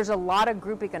 There's a lot of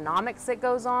group economics that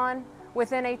goes on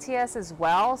within ATS as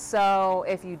well. So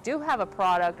if you do have a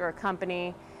product or a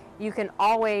company, you can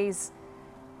always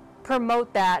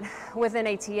promote that within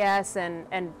ATS and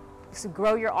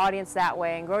grow your audience that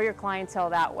way and grow your clientele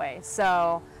that way.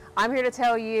 So I'm here to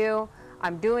tell you,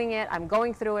 I'm doing it. I'm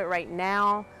going through it right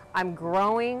now. I'm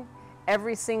growing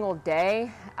every single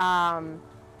day.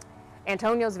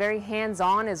 Antonio's very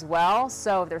hands-on as well.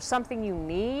 So if there's something you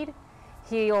need,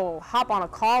 he'll hop on a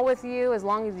call with you as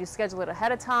long as you schedule it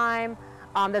ahead of time.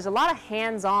 There's a lot of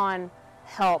hands-on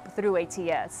help through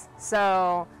ATS.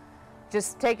 So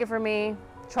just take it from me,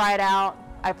 try it out.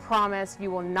 I promise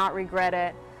you will not regret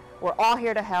it. We're all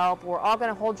here to help. We're all going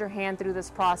to hold your hand through this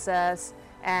process,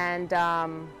 and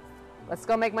let's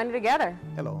go make money together.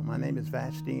 Hello, my name is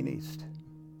Vastine East.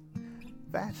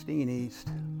 Vastine East,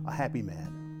 a happy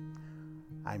man.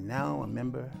 I'm now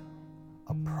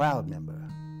a proud member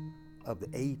of the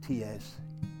ATS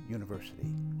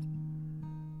University.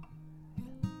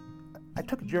 I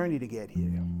took a journey to get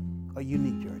here, a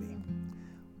unique journey.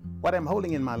 What I'm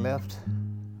holding in my left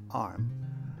arm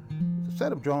is a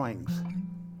set of drawings.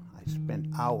 I spent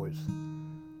hours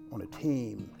on a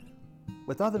team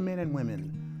with other men and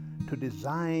women to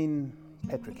design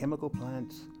petrochemical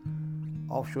plants,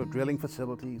 offshore drilling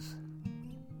facilities,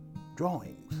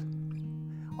 drawings,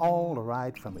 all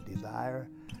arise from a desire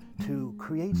to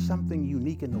create something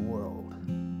unique in the world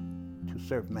to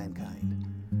serve mankind.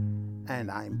 And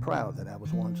I'm proud that I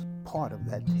was once part of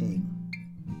that team,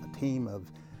 a team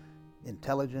of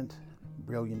intelligent,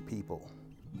 brilliant people.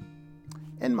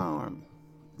 In my arm,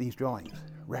 these drawings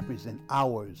represent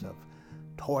hours of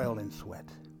toil and sweat.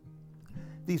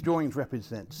 These drawings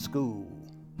represent school,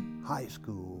 high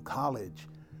school, college.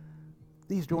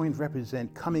 These drawings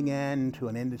represent coming into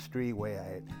an industry where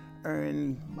I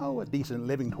earn a decent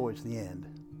living towards the end.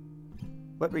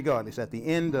 But regardless, at the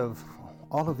end of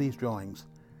all of these drawings,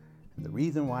 The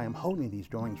reason why I'm holding these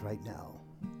drawings right now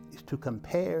is to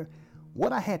compare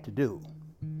what I had to do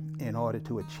in order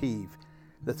to achieve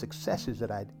the successes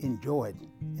that I'd enjoyed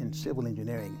in civil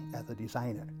engineering as a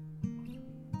designer.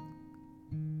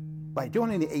 By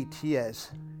joining the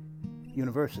ATS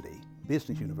University,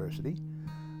 Business University,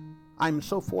 I'm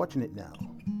so fortunate now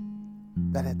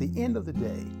that at the end of the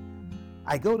day,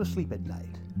 I go to sleep at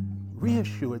night,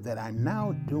 reassured that I'm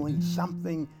now doing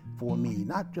something for me,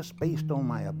 not just based on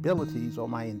my abilities or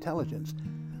my intelligence,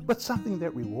 but something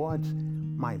that rewards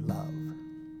my love,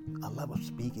 a love of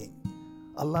speaking,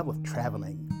 a love of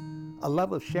traveling, a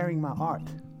love of sharing my art.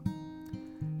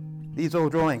 These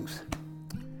old drawings,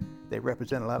 they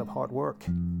represent a lot of hard work.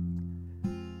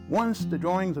 Once the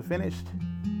drawings are finished,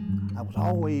 I was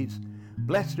always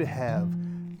blessed to have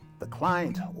the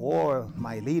client or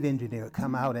my lead engineer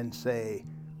come out and say,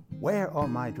 "Where are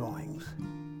my drawings?"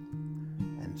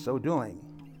 And so doing,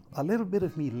 a little bit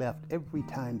of me left every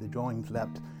time the drawings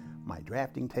left my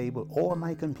drafting table or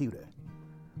my computer.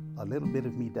 A little bit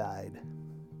of me died.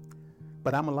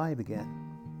 But I'm alive again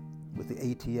with the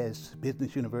ATS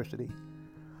Business University.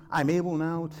 I'm able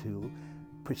now to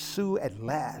pursue at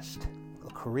last a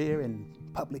career in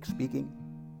public speaking,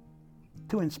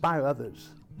 to inspire others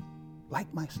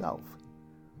like myself.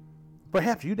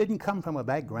 Perhaps you didn't come from a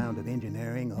background of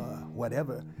engineering or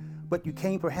whatever, but you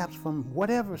came perhaps from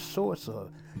whatever source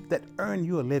that earned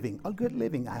you a living, a good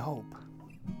living, I hope.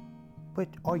 But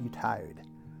are you tired?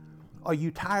 Are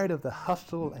you tired of the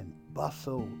hustle and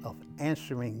bustle of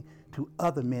answering to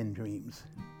other men's dreams?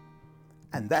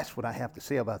 And that's what I have to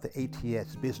say about the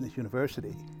ATS Business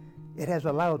University. It has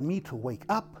allowed me to wake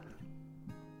up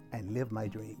and live my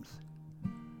dreams.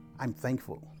 I'm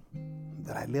thankful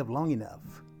that I lived long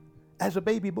enough as a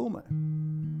baby boomer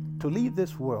to leave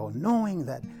this world knowing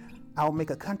that I'll make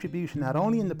a contribution not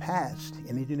only in the past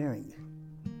in engineering,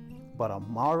 but a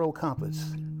moral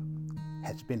compass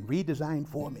has been redesigned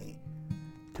for me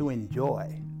to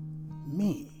enjoy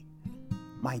me,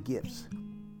 my gifts,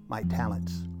 my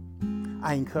talents.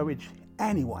 I encourage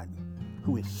anyone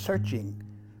who is searching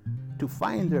to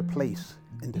find their place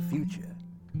in the future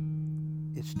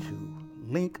is to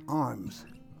link arms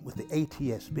with the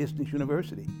ATS Business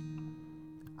University.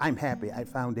 I'm happy I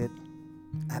found it,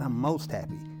 and I'm most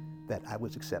happy that I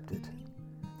was accepted.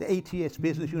 The ATS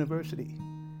Business University,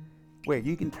 where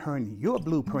you can turn your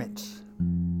blueprints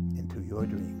into your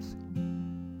dreams.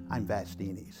 I'm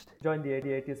Vastine East. Join the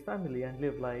ATS family and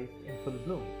live life in full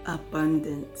bloom.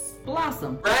 Abundance.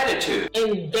 Blossom. Gratitude.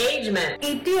 Engagement.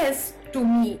 ATS to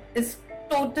me is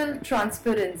total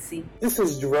transparency. This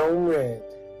is Jerome Red.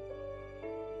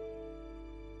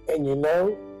 And you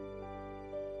know,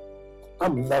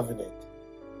 I'm loving it.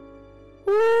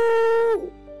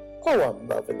 Woo! Oh, I'm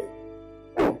loving it.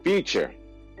 Future.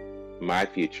 My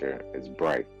future is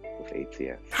bright with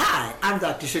ATS. Hi, I'm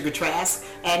Dr. Sugar Trask,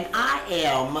 and I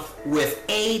am with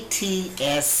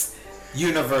ATS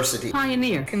University.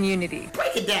 Pioneer community.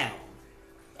 Break it down.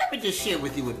 Let me just share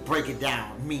with you what break it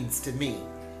down means to me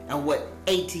and what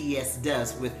ATS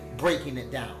does with breaking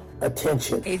it down.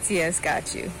 Attention. ATS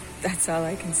got you. That's all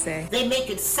I can say. They make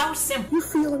it so simple. You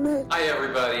feeling that? Hi,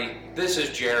 everybody. This is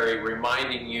Jerry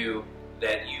reminding you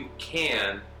that you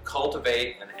can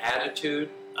cultivate an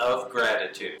attitude of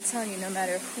gratitude. I'm telling you, no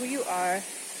matter who you are,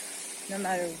 no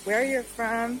matter where you're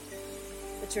from,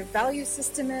 what your value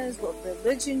system is, what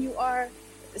religion you are,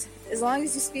 as long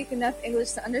as you speak enough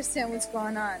English to understand what's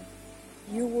going on,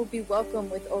 you will be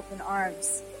welcomed with open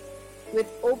arms. With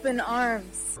open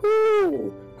arms.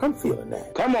 Ooh, I'm feeling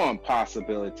that. Come on,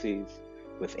 possibilities.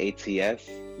 With ATS,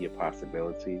 your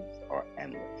possibilities are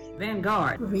endless.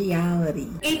 Vanguard. Reality.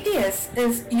 ATS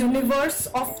is universe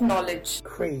of knowledge.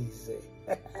 Crazy.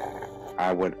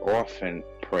 I would often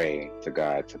pray to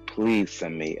God to please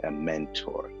send me a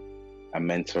mentor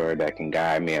that can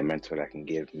guide me, a mentor that can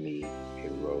give me a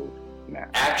road map.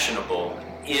 Actionable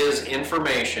is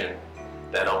information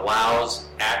that allows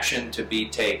action to be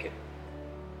taken.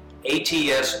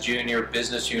 ATS Junior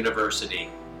Business University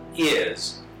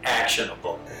is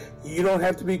actionable. You don't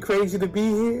have to be crazy to be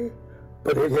here,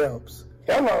 but it helps.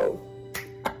 Hello.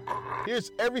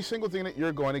 Here's every single thing that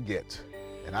you're going to get,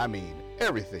 and I mean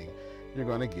everything you're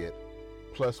going to get,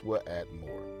 plus we'll add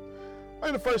more.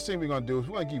 And the first thing we're going to do is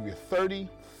we're going to give you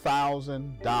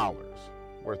 $30,000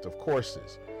 worth of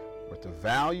courses, worth of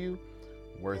value,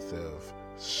 worth of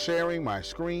sharing my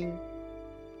screen,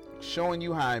 showing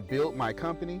you how I built my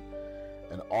company,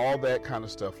 and all that kind of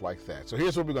stuff like that. So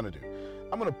here's what we're going to do.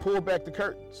 I'm going to pull back the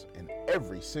curtains, and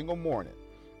every single morning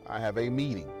I have a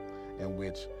meeting in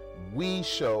which we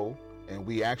show and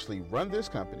we actually run this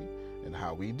company and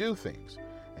how we do things.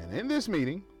 And in this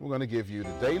meeting, we're going to give you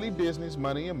the daily business,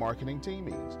 money, and marketing team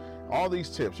meetings. All these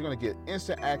tips, you're going to get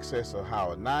instant access to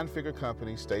how a 9-figure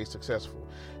company stays successful.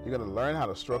 You're going to learn how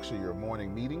to structure your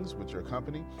morning meetings with your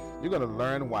company. You're going to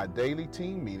learn why daily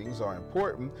team meetings are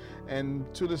important and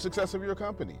to the success of your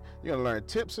company. You're going to learn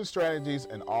tips and strategies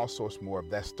and all sorts more.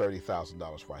 That's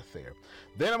 $30,000 right there.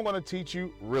 Then I'm going to teach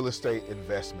you real estate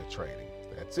investment trading.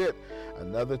 That's it.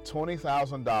 Another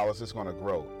 $20,000 is going to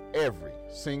grow every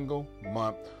single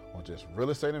month on just real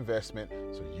estate investment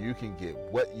so you can get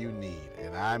what you need.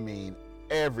 And I mean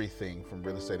everything from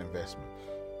real estate investment.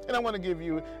 And I want to give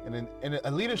you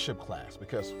a leadership class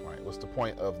because, right, what's the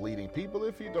point of leading people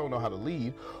if you don't know how to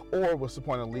lead? Or what's the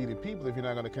point of leading people if you're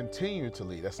not going to continue to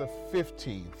lead? That's a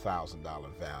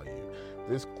 $15,000 value.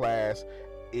 This class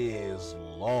is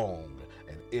long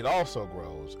and it also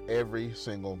grows every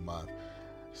single month.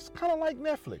 It's kind of like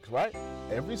Netflix, right?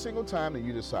 Every single time that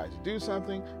you decide to do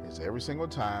something, it's every single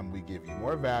time we give you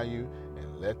more value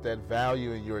and let that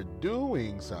value in your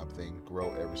doing something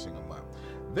grow every single month.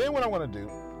 Then what I want to do,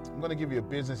 I'm going to give you a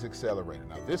business accelerator.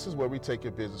 Now, this is where we take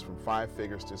your business from 5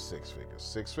 figures to 6 figures,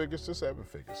 6 figures to 7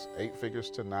 figures, 8 figures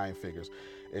to 9 figures,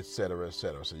 et cetera, et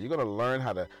cetera. So you're going to learn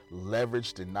how to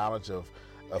leverage the knowledge of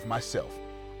myself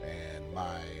and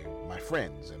my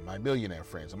friends and my millionaire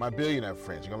friends and my billionaire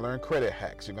friends. You're going to learn credit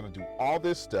hacks. You're going to do all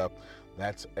this stuff.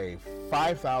 That's a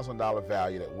 $5,000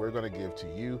 value that we're going to give to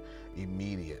you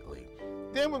immediately.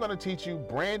 Then we're going to teach you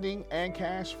branding and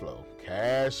cash flow.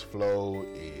 Cash flow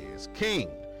is king.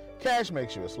 Cash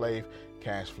makes you a slave.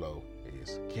 Cash flow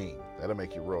is king. That'll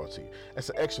make you royalty. That's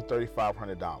an extra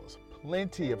 $3,500.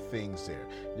 Plenty of things there.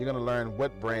 You're going to learn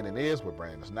what branding is, what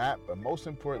branding is not, but most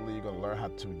importantly, you're going to learn how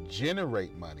to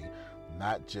generate money,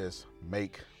 not just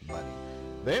make money.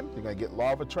 Then you're going to get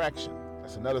law of attraction.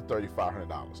 That's another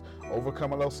 $3,500.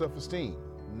 Overcome a low self-esteem,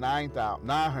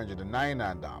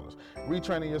 $999.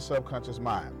 Retraining your subconscious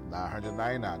mind,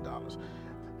 $999.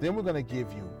 Then we're going to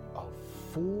give you a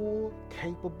full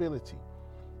capability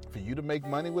for you to make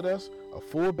money with us, a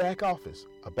full back office,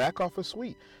 a back office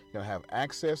suite. You're going to have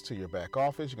access to your back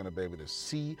office. You're going to be able to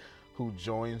see who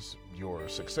joins your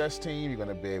success team. You're going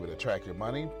to be able to track your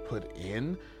money, put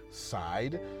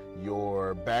inside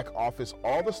your back office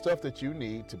all the stuff that you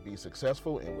need to be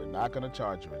successful, and we're not going to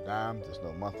charge you a dime. There's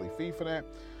no monthly fee for that.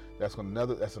 That's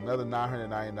another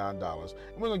 $999.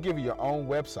 And we're going to give you your own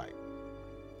website.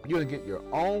 You're going to get your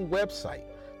own website.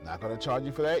 Not going to charge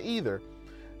you for that either.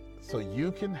 So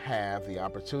you can have the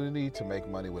opportunity to make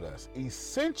money with us.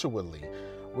 Essentially,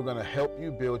 we're going to help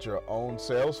you build your own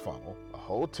sales funnel, a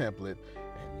whole template,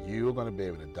 and you're going to be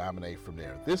able to dominate from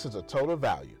there. This is a total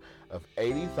value of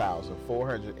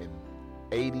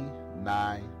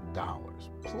 $80,489.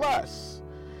 Plus,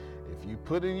 if you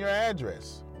put in your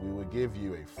address, we will give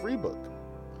you a free book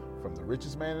from the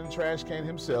richest man in the trash can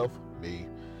himself, me,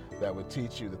 that would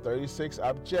teach you the 36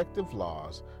 objective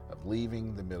laws of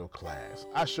leaving the middle class.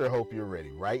 I sure hope you're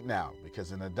ready right now,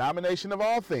 because in the domination of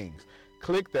all things,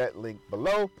 click that link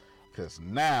below, because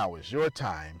now is your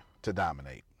time to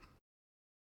dominate.